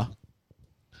bolter.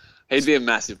 He'd be a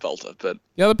massive bolter, but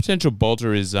the other potential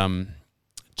bolter is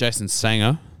Jason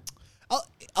Sanger.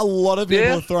 A lot of people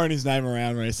have thrown his name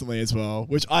around recently as well,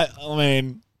 which I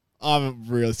mean, I'm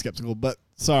really skeptical. But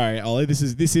sorry, Ollie, this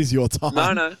is your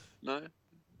time. No.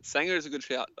 Sanger is a good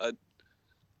shout.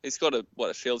 He's got a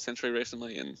Shield century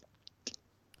recently, and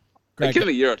give him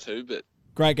a year or two. But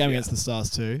great game against the Stars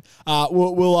too.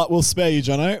 We'll spare you,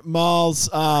 Jono. Miles,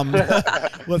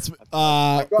 let's.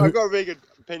 I've got a really good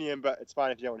opinion, but it's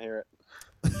fine if you don't want to hear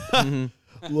it.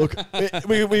 Look,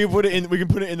 we can put it in. We can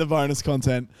put it in the bonus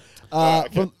content.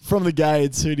 From the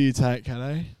Gades, who do you take,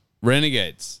 Kato?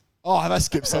 Renegades. Oh, have I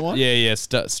skipped someone? Yeah.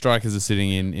 Strikers are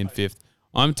sitting in fifth.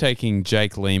 I'm taking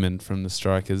Jake Lehman from the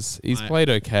Strikers. He's played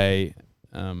okay.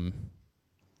 We'll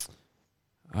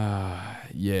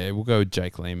go with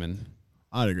Jake Lehman.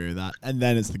 I'd agree with that. And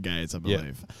then it's the Gades, I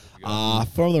believe.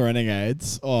 From the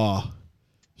Renegades,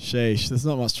 sheesh, there's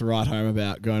not much to write home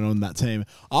about going on in that team.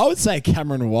 I would say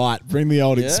Cameron White, bring the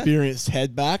old experienced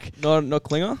head back. Not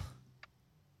Klinger?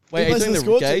 Wait, are you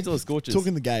talking the Gades or the Scorchers?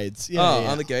 Talking the Gades. Yeah,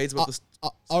 on the Gades.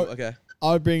 Okay.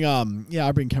 I'd bring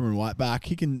Cameron White back.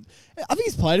 I think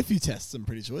he's played a few tests, I'm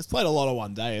pretty sure. He's played a lot of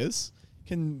one-dayers.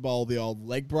 Can bowl the old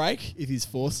leg break if he's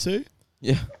forced to.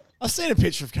 Yeah. I've seen a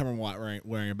picture of Cameron White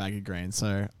wearing a baggy green,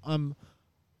 so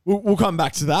we'll come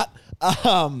back to that.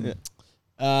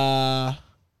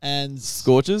 And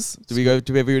Scorchers. Do we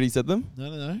have already said them?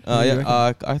 No.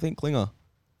 I think Klinger.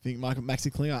 I think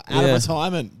Maxi Klinger out of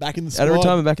retirement, back in the squad. Out of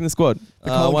retirement, back in the squad.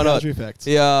 Why not? Effect.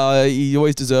 Yeah, he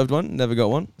always deserved one. Never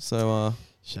got one. So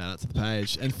shout out to the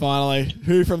page. And finally,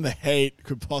 who from the Heat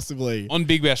could possibly on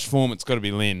Big Bash form? It's got to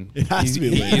be Lynn. It has to be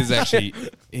Lynn. He is actually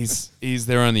he's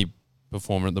their only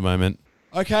performer at the moment.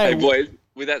 Okay, Hey boys,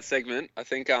 with that segment, I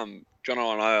think Jono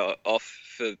and I are off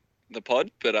for the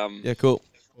pod, but yeah, cool.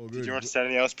 Did you want to say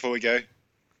anything else before we go?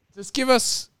 Just give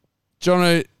us,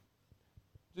 Jono.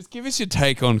 Just give us your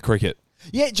take on cricket.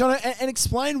 Yeah, John, and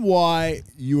explain why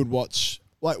you would watch,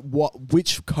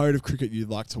 which code of cricket you'd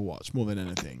like to watch more than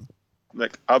anything.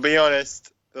 Look, I'll be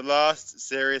honest. The last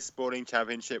serious sporting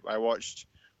championship I watched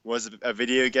was a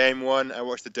video game one. I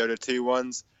watched the Dota 2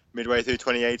 ones midway through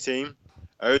 2018.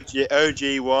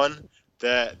 OG won.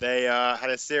 They had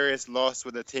a serious loss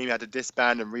where the team had to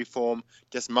disband and reform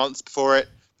just months before it.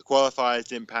 The qualifiers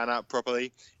didn't pan out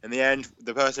properly. In the end,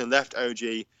 the person who left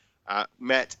OG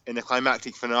met in the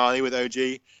climactic finale with OG,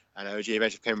 and OG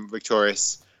eventually became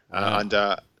victorious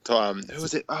under who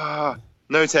was it?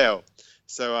 No Tail.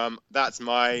 So that's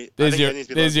my. There's your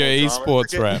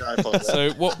esports rap.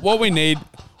 So what we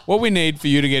need for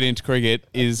you to get into cricket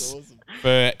is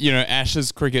for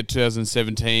Ashes Cricket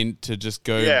 2017 to just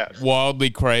go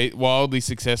wildly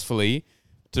successfully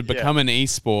to become an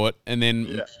esport and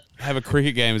then have a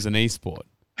cricket game as an esport.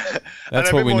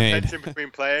 That's what we need. Tension between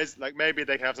players, like maybe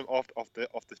they can have some off the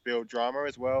field drama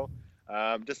as well.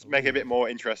 Just make it a bit more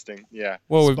interesting. Yeah.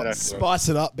 Well, spice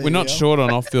it up. We're not short on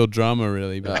off-field drama,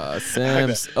 really. But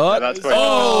Sam's. That's great.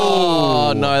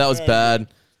 Oh no, that was bad.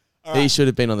 All He right. should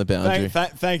have been on the boundary.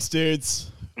 Thanks, dudes.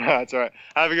 That's all right.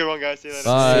 Have a good one, guys. See you later.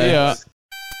 Bye. See ya.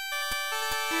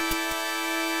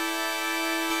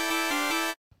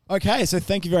 Okay, so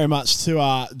thank you very much to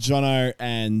Jono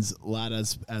and Lad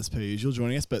as per usual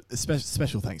joining us, but a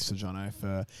special thanks to Jono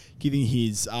for giving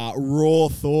his raw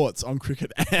thoughts on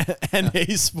cricket and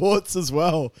esports as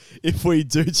well, if we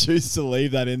do choose to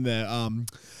leave that in there.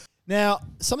 Now,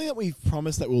 something that we've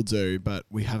promised that we'll do, but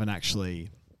we haven't actually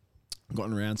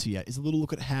gotten around to yet, is a little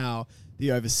look at how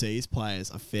the overseas players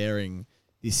are faring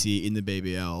this year in the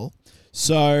BBL.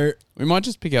 So we might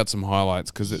just pick out some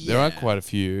highlights because there are quite a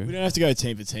few. We don't have to go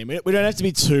team for team. We don't have to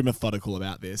be too methodical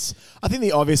about this. I think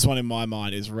the obvious one in my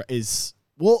mind is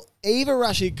either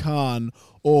Rashid Khan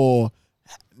or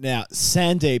now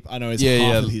Sandeep. I know is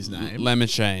half of his name.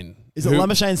 Lamashane. Is it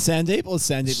Lamashane Sandeep or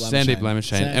Sandeep Lamashane? Sandeep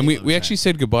Lamashane. And we actually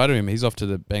said goodbye to him. He's off to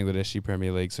the Bangladeshi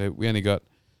Premier League, so we only got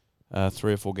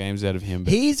 3 or 4 games out of him.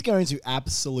 But he's going to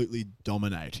absolutely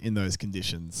dominate in those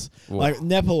conditions. Whoa. Like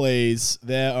Nepalese,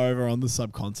 they're over on the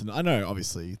subcontinent. I know,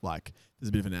 obviously, like there's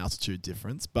a bit of an altitude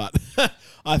difference, but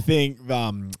I think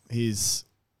his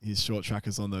short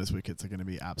trackers on those wickets are going to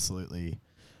be absolutely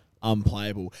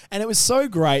unplayable. And it was so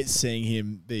great seeing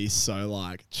him be so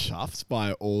like chuffed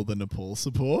by all the Nepal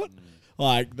support.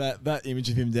 Like that image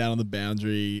of him down on the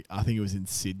boundary, I think it was in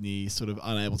Sydney, sort of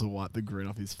unable to wipe the grin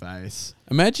off his face.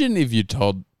 Imagine if you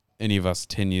told any of us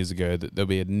 10 years ago that there'll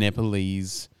be a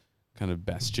Nepalese kind of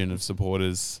bastion of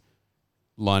supporters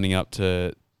lining up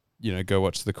to, go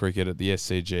watch the cricket at the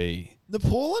SCG.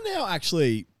 Nepal are now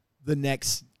actually the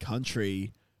next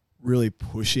country really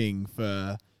pushing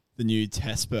for the new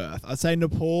test berth. I'd say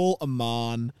Nepal,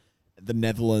 Oman, the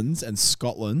Netherlands, and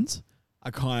Scotland are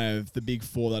kind of the big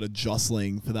 4 that are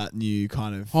jostling for that new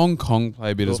kind of Hong Kong play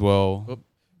a bit as well.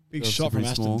 big That's shot from pretty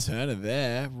Ashton small. Turner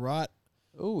there, right?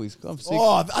 Oh, he's gone 6.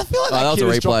 Oh, I feel like that was kid a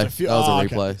has dropped replay. few- That was a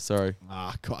okay. replay. Sorry.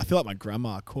 I feel like my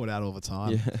grandma caught out all the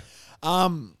time. Yeah.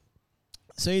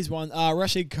 So he's one.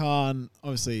 Rashid Khan,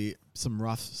 obviously some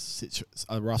rough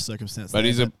circumstance. But there,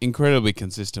 he's an incredibly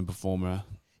consistent performer.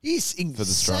 he's the insanely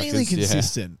strikers, yeah.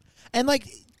 consistent and like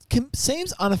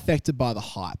seems unaffected by the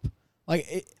hype.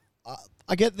 Like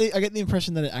I get the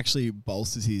impression that it actually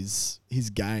bolsters his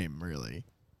game really.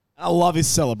 I love his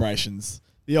celebrations.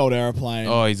 The old aeroplane.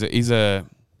 Oh, he's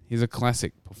a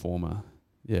classic performer.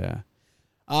 Yeah.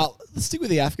 Let's stick with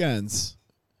the Afghans.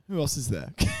 Who else is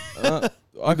there?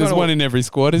 There's one in every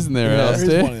squad, isn't there? Yeah.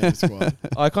 There is one in the squad.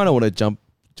 I kind of wanted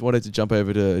to jump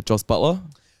over to Joss Butler.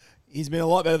 He's been a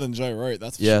lot better than Joe Root.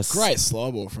 That's for Yes. sure. Great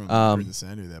slow ball from Brendan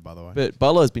Sandu there, by the way. But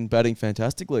Butler has been batting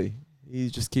fantastically. He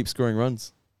just keeps scoring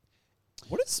runs.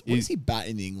 What does he bat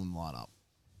in the England lineup?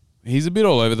 He's a bit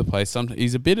all over the place.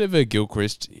 He's a bit of a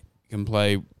Gilchrist. He can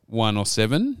play 1 or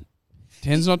 7.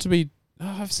 Tends not to be.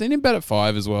 I've seen him bat at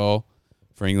 5 as well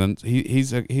for England.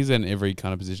 He's in every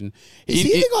kind of position. Is he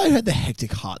the guy who had the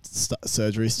hectic heart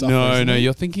surgery stuff? No, recently?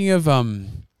 you're thinking of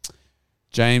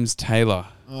James Taylor.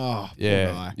 Oh, poor Yeah,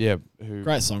 guy. yeah.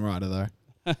 Great songwriter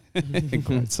though.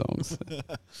 Great songs.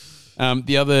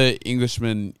 The other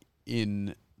Englishman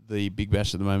in the Big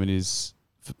Bash at the moment is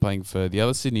playing for the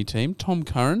other Sydney team, Tom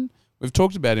Curran. We've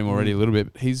talked about him already a little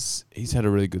bit. He's had a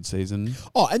really good season.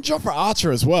 Oh, and Jofra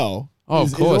Archer as well. Oh,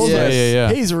 of course.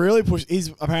 Yeah. He's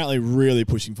apparently really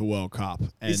pushing for World Cup,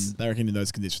 and they reckon in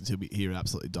those conditions he would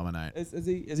absolutely dominate. Has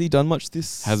he done much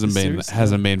this? Hasn't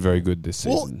been very good this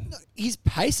Well, season. no, his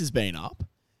pace has been up.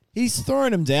 He's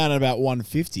throwing him down at about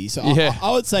 150. So Yeah.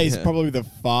 I would say he's probably the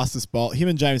fastest bowler. Him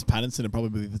and James Pattinson are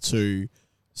probably the two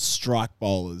strike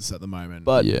bowlers at the moment.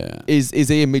 But Yeah. is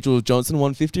he a Mitchell Johnson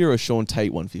 150 or a Sean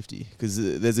Tate 150? Because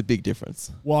there's a big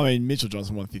difference. Well, I mean, Mitchell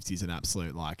Johnson 150 is an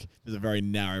absolute, there's a very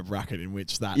narrow bracket in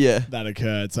which that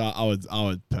occurred. So I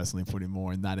would personally put him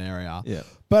more in that area. Yeah.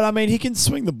 But I mean, he can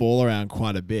swing the ball around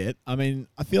quite a bit. I mean,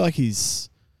 I feel like he's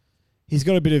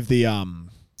got a bit of the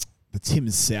Tim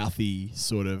Southey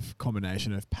sort of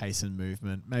combination of pace and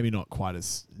movement. Maybe not quite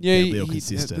as deadly or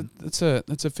consistent.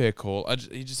 That's a fair call.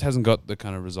 He just hasn't got the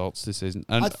kind of results this season.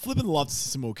 And I'd flip and love to see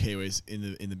some more Kiwis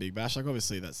in the Big Bash. Like,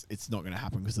 obviously, it's not going to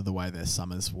happen because of the way their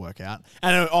summers work out.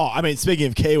 And I mean, speaking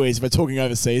of Kiwis, if we're talking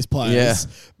overseas players,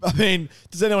 I mean,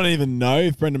 does anyone even know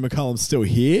if Brendan McCullum's still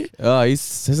here? Oh, he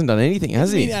hasn't done anything,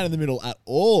 has He's he? been out in the middle at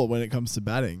all when it comes to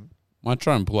batting. might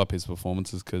try and pull up his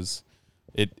performances because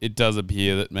it does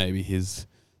appear that maybe his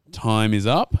time is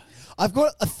up. I've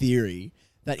got a theory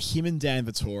that him and Dan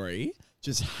Vittori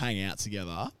just hang out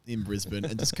together in Brisbane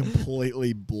and just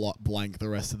completely blank the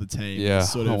rest of the team. Yeah,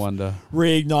 sort I of wonder.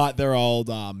 reignite their old.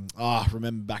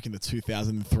 Remember back in the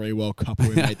 2003 World Cup where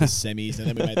we made the semis, and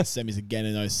then we made the semis again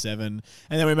in 07,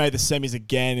 and then we made the semis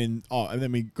again and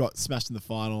then we got smashed in the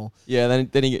final. Yeah, then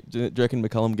do you reckon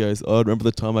McCullum goes, oh, remember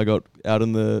the time I got out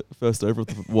in the first over of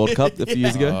the World Cup a few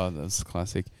years ago? Oh, that's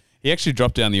classic. He actually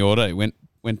dropped down the order. He went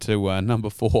to number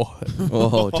 4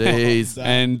 Oh, jeez.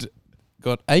 and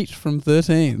got 8 from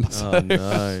 13. Oh,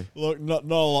 no. Look, not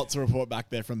a lot to report back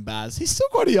there from Baz. He's still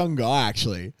quite a young guy,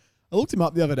 actually. I looked him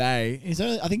up the other day.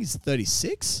 I think he's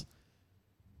 36.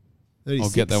 I'll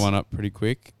get that one up pretty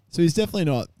quick. So he's definitely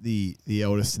not the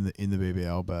eldest in the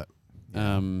BBL, but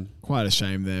quite a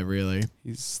shame there, really.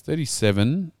 He's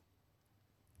 37.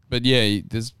 But yeah,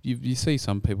 you see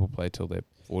some people play till they're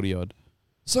 40 odd.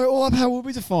 So all up, how would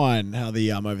we define how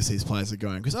the overseas players are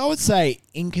going? Because I would say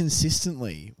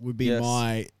inconsistently would be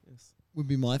my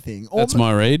thing. That's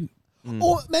my read.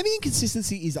 Or maybe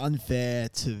inconsistency is unfair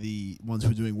to the ones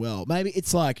who are doing well. Maybe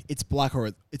it's like it's black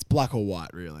or white,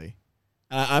 really.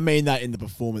 I mean that in the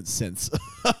performance sense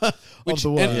of the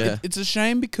word. It's a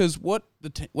shame because what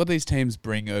these teams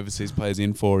bring overseas players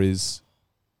in for is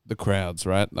the crowds,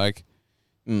 right? Like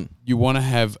you want to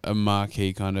have a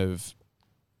marquee kind of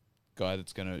guy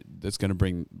that's gonna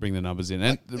bring the numbers in.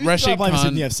 And Rashid playing for Khan,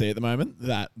 Sydney FC at the moment,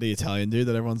 the Italian dude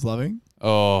that everyone's loving.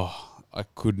 oh, I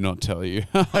could not tell you.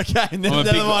 Okay, never mind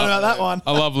about that one.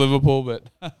 I love Liverpool,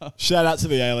 but Shout out to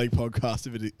the A-League podcast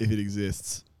if it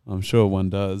exists. I'm sure one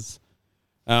does.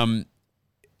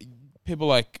 People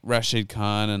like Rashid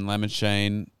Khan and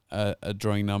Lamachane are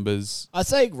drawing numbers. I'd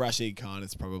say Rashid Khan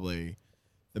is probably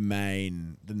the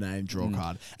name draw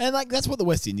card. And that's what the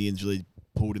West Indians really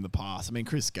pulled in the past. I mean,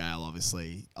 Chris Gale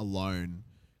obviously alone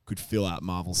could fill out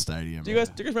Marvel Stadium. Do you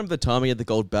guys remember the time he had the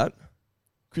gold bat?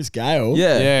 Chris Gale?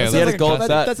 Yeah, That he had a sounds gold like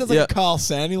bat. that sounds like a Carl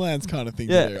Sandilands kind of thing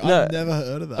to do. no. I've never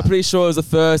heard of that. I'm pretty sure it was the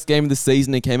first game of the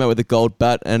season he came out with a gold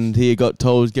bat and he got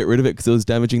told to get rid of it because it was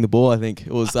damaging the ball, I think.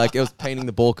 It was painting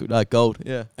the ball gold.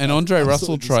 Yeah. And Andre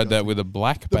Russell Absolutely tried that disgusting. with a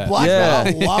black bat. black Yeah.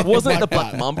 bat. I love Wasn't it the black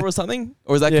Black Mamba or something?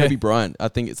 Or is that Kobe Bryant? I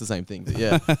think it's the same thing. But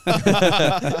yeah.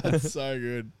 That's so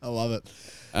good. I love it.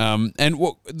 And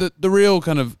what the real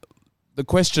kind of the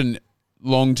question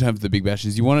long term for the Big Bash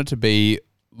is you want it to be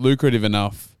lucrative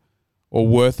enough or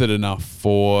worth it enough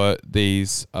for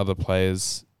these other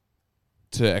players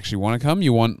to actually want to come.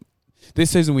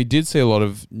 This season we did see a lot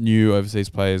of new overseas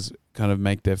players kind of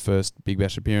make their first Big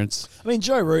Bash appearance. I mean,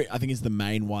 Joe Root, I think, is the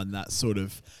main one that sort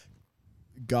of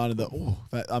garnered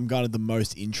the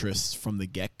most interest from the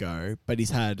get-go, but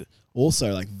he's had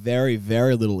also like very,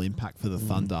 very little impact for the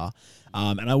Thunder.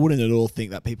 And I wouldn't at all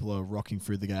think that people are rocking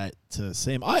through the gate to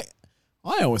see him. I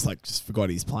always just forgot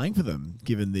he's playing for them,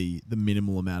 given the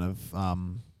minimal amount of,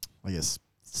 I guess,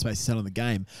 space he's had on the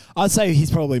game. I'd say he's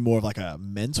probably more of like a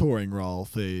mentoring role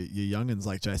for your youngins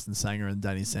like Jason Sanger and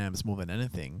Danny Sams more than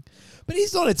anything. But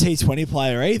he's not a T20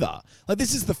 player either. Like,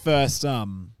 this is the first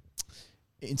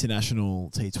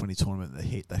international T20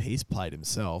 tournament that he's played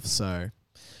himself. So,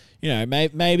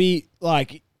 maybe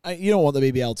like you don't want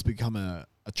the BBL to become a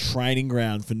training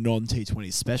ground for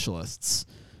non-T20 specialists,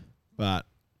 but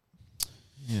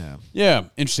yeah,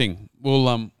 interesting.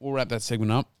 We'll wrap that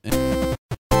segment up.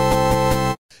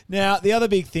 Now, the other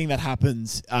big thing that happened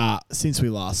since we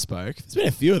last spoke, there's been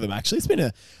a few of them actually.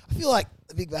 I feel like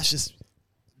the Big Bash just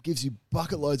gives you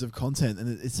bucket loads of content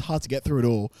and it's hard to get through it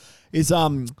all, is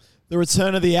the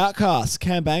return of the outcast,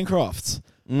 Cam Bancroft.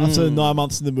 After 9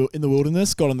 months in the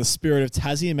wilderness, got on the Spirit of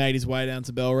Tassie and made his way down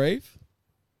to Bellerive.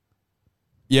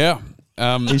 Yeah.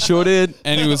 He sure did.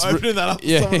 And he was opening that up for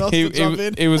someone else to jump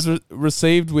in. It was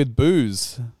received with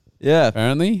booze, Yeah.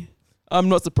 apparently. I'm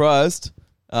not surprised.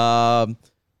 I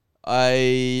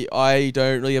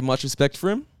don't really have much respect for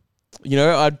him.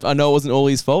 I know it wasn't all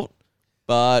his fault,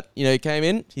 but he came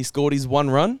in, he scored his one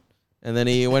run, and then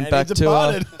he went back to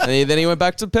then he went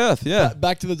back to Perth. Yeah,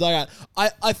 back to the dugout.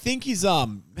 I think he's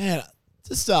man.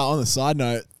 Just on the side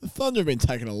note, the Thunder have been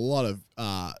taking a lot of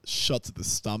shots at the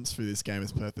stumps through this game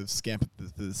as Perth have scampered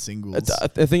the singles. I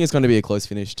think it's going to be a close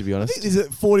finish, to be honest. Is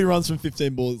it 40 runs from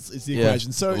 15 balls is the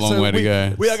equation. So a long way to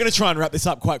go. We are going to try and wrap this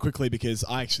up quite quickly because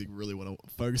I actually really want to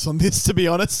focus on this, to be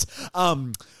honest.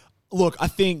 Look, I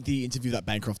think the interview that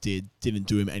Bancroft didn't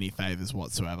do him any favours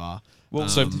whatsoever. Well,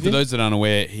 so for those that aren't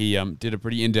aware, he did a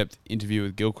pretty in-depth interview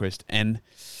with Gilchrist, and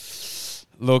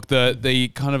look,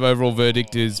 the kind of overall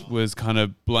verdict was kind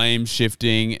of blame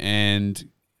shifting and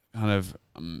kind of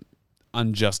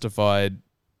unjustified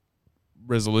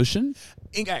resolution.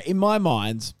 In my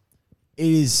mind, it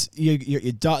is your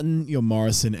Dutton, your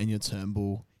Morrison, and your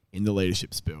Turnbull in the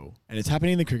leadership spill, and it's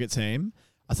happening in the cricket team.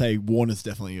 I say Warner's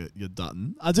definitely your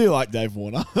Dutton. I do like Dave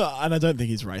Warner, and I don't think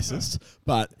he's racist,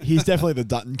 but he's definitely the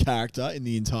Dutton character in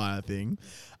the entire thing.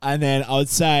 And then I would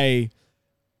say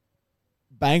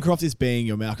Bancroft is being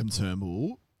your Malcolm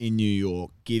Turnbull in New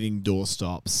York, giving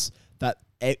doorstops that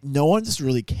no one just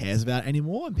really cares about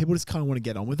anymore, and people just kind of want to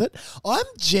get on with it. I'm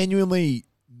genuinely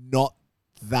not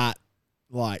that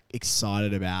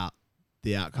excited about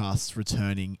the Outcasts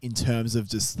returning in terms of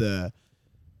just the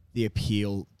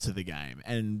appeal to the game.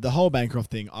 And the whole Bancroft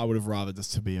thing, I would have rather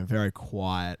just to be a very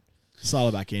quiet,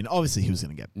 slide back in. Obviously, he was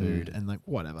going to get booed, and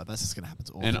whatever. That's just going to happen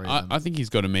to all and three of them. I think he's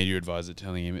got a media advisor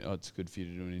telling him, it's good for you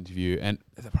to do an interview. And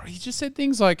he just said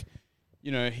things like,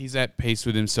 he's at peace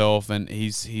with himself and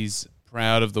he's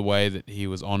proud of the way that he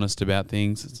was honest about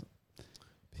things.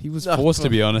 He was forced to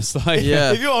be honest.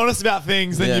 If you're honest about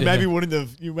things, then you maybe wouldn't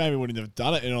have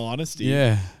done it, in all honesty.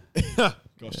 Yeah.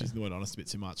 Gosh, he's the word honest a bit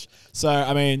too much. So,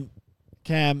 I mean,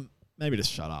 Cam, maybe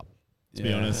just shut up, to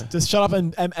be honest. Just shut up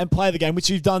and play the game, which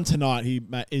you've done tonight. He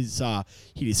hit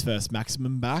his first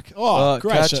maximum back. Oh,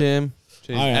 great. Catch him.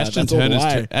 Jeez, Ashton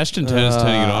Turner's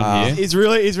turning it on here. He's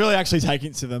really actually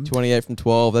taking it to them. 28 from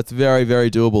 12. That's very,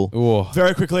 very doable. Ooh.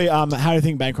 Very quickly, how do you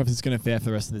think Bancroft is going to fare for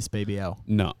the rest of this BBL?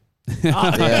 No. He's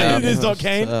not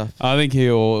keen? I think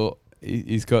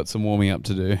he's got some warming up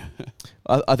to do.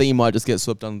 I think he might just get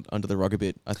swept under the rug a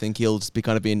bit. I think he'll just be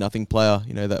kind of be a nothing player,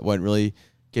 that won't really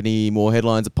get any more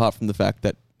headlines apart from the fact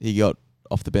that he got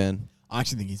off the ban. I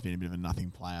actually think he's been a bit of a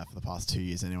nothing player for the past 2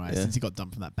 years anyway, since he got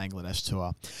dumped from that Bangladesh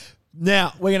tour.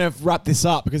 Now, we're going to wrap this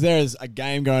up because there is a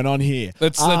game going on here.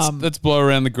 Let's blow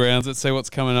around the grounds. Let's see what's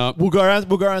coming up. We'll go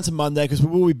around to Monday because we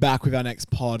will be back with our next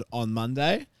pod on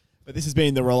Monday. But this has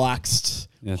been the relaxed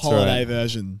holiday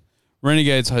version.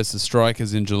 Renegades host the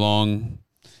Strikers in Geelong.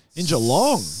 In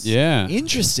Geelong? Yeah.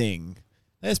 Interesting.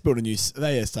 They start building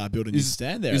a new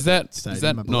stand there. Is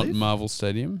that not Marvel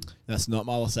Stadium? That's not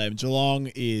Marvel Stadium.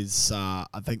 Geelong is, I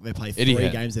think they play Etihad. 3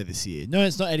 games there this year. No,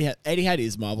 it's not Etihad. Etihad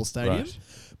is Marvel Stadium. Right.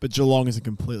 But Geelong is a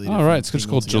completely different right. It's just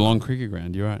called altogether. Geelong Cricket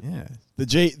Ground. You're right. Yeah. The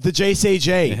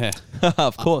GCG. Yeah.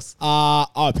 Of course.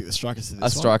 I'll pick the Strikers for this one.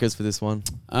 Strikers for this one.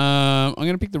 I'm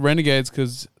going to pick the Renegades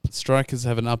because Strikers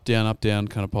have an up-down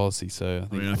kind of policy. So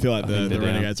I feel like the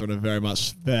Renegades are on a very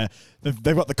much they've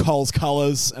got the Coles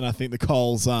colours, and I think the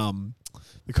Coles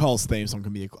theme song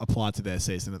can be applied to their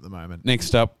season at the moment.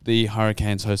 Next up, the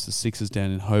Hurricanes host the Sixers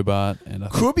down in Hobart, and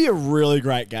could be a really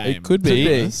great game. It could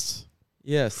be.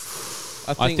 Yes.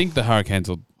 I think the Hurricanes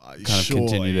will kind of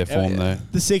continue their form, though.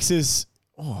 The Sixers,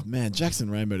 oh man, Jackson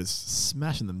Rainbow is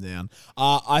smashing them down.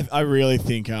 I really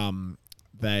think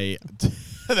they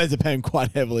they depend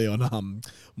quite heavily on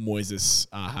Moises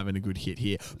having a good hit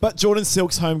here. But Jordan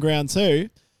Silk's home ground too.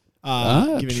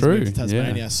 Given his move to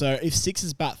Tasmania. Yeah. So if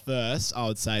Sixers bat first, I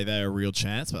would say they're a real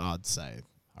chance, but I'd say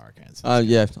Hurricanes.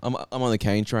 Yeah, I'm on the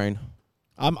Kane train.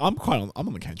 I'm on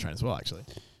the Kane train as well, actually.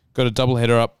 Got a double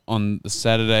header up on the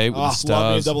Saturday with the Stars.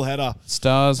 Love me a double header.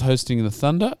 Stars hosting the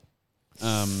Thunder.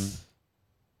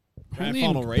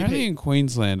 Apparently in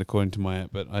Queensland, according to my app,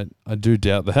 but I do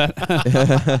doubt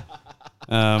that.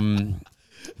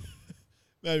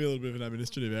 Maybe a little bit of an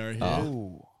administrative error here.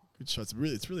 Oh. Good shot.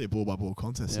 It's really a ball by ball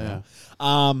contest. Yeah.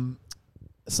 Now.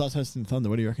 Stars hosting Thunder.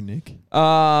 What do you reckon, Nick?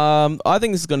 I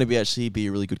think this is going to be a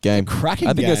really good game. Cracking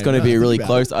I think game. it's going to be really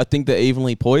close. I think they're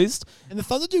evenly poised. And the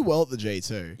Thunder do well at the G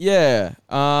too. Yeah.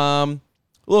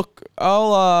 Look,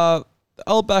 I'll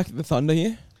back the Thunder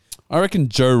here. I reckon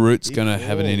Joe Root's going to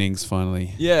have an innings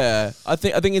finally. Yeah. I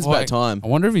think it's about time. I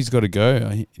wonder if he's got to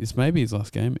go. This may be his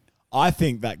last game. I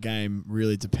think that game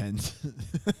really depends.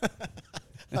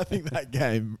 I think that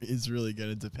game is really going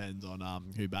to depend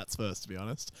on who bats first, to be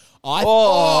honest.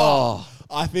 I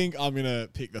think I'm going to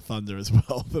pick the Thunder as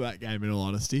well for that game, in all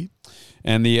honesty.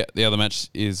 And the other match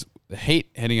is the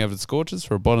Heat heading over the Scorchers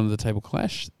for a bottom-of-the-table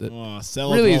clash. That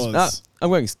really is. I'm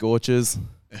going Scorchers.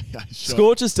 Yeah, sure.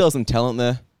 Scorchers still have some talent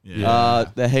there. Yeah.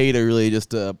 The Heat are really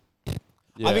just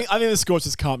I think the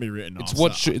Scorchers can't be written off.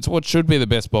 It's what should be the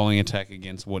best bowling attack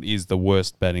against what is the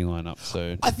worst batting lineup.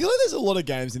 So I feel like there's a lot of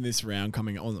games in this round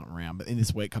coming up, well, not round, but in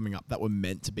this week coming up that were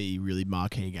meant to be really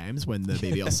marquee games when the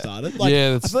BBL started. Like,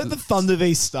 I feel like the Thunder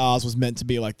v Stars was meant to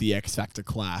be like the X Factor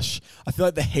clash. I feel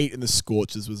like the Heat and the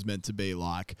Scorchers was meant to be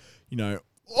like,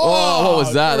 what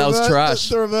was that? That was trash.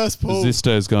 The reverse pull.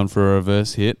 Zisto's gone for a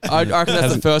reverse hit. I reckon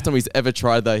that's the first time he's ever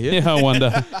tried that hit. Yeah, I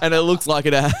wonder. And it looks like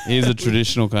it has. He's a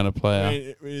traditional kind of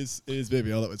player. It is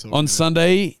BBL that we're talking On about.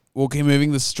 Sunday, we'll keep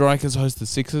moving. The Strikers host the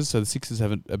Sixers, so the Sixers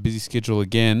have a busy schedule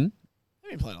again.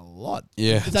 They've been playing a lot.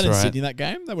 Yeah, Is that in Sydney, that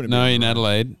game? That would have been in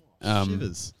Adelaide.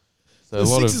 Shivers. So the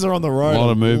Sixers are on the road. A lot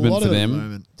of movement for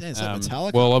them. Damn, is that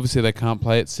Metallica? Well, obviously they can't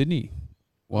play at Sydney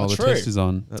while the test is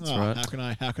on. That's right.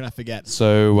 How can I forget?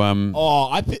 So,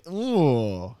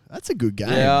 that's a good game.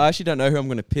 Yeah, I actually don't know who I'm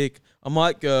going to pick. I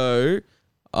might go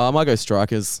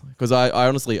Strikers because I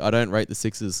honestly don't rate the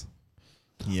Sixers.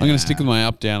 Yeah. I'm going to stick with my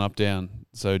up, down.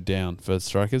 So down for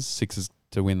Strikers. Sixers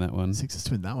to win that one. Sixers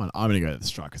to win that one. I'm going to go to the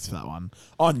Strikers for that one.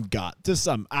 On gut. Just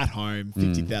at home,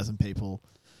 50,000 people.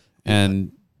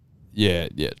 And yeah,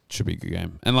 it should be a good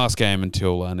game. And last game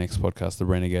until our next podcast, the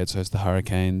Renegades host the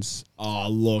Hurricanes. Oh,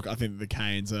 look, I think the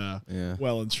Canes are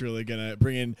well and truly going to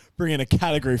bring in a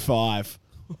Category 5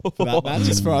 for that match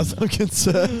as far as I'm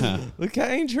concerned. The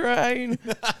Kane train.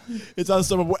 It's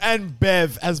unstoppable. And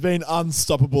Bev has been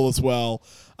unstoppable as well,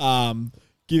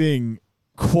 giving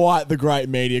quite the great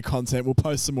media content. We'll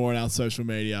post some more on our social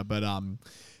media, but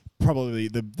probably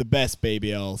the best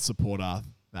BBL supporter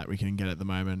that we can get at the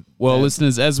moment. Well,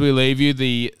 listeners, as we leave you,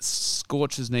 the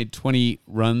Scorchers need 20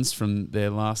 runs from their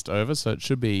last over, so it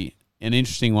should be an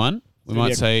interesting one. We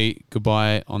might say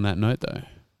goodbye on that note, though.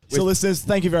 So, listeners,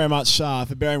 thank you very much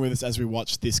for bearing with us as we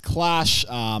watch this clash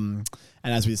and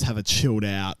as we just have a chilled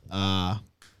out,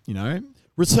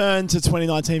 return to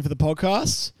 2019 for the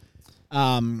podcast.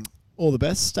 All the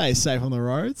best. Stay safe on the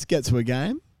roads. Get to a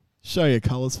game. Show your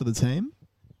colours for the team.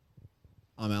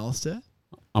 I'm Alistair.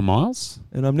 I'm Miles.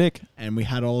 And I'm Nick. And we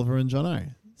had Oliver and Jono.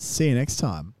 See you next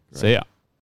time. See ya.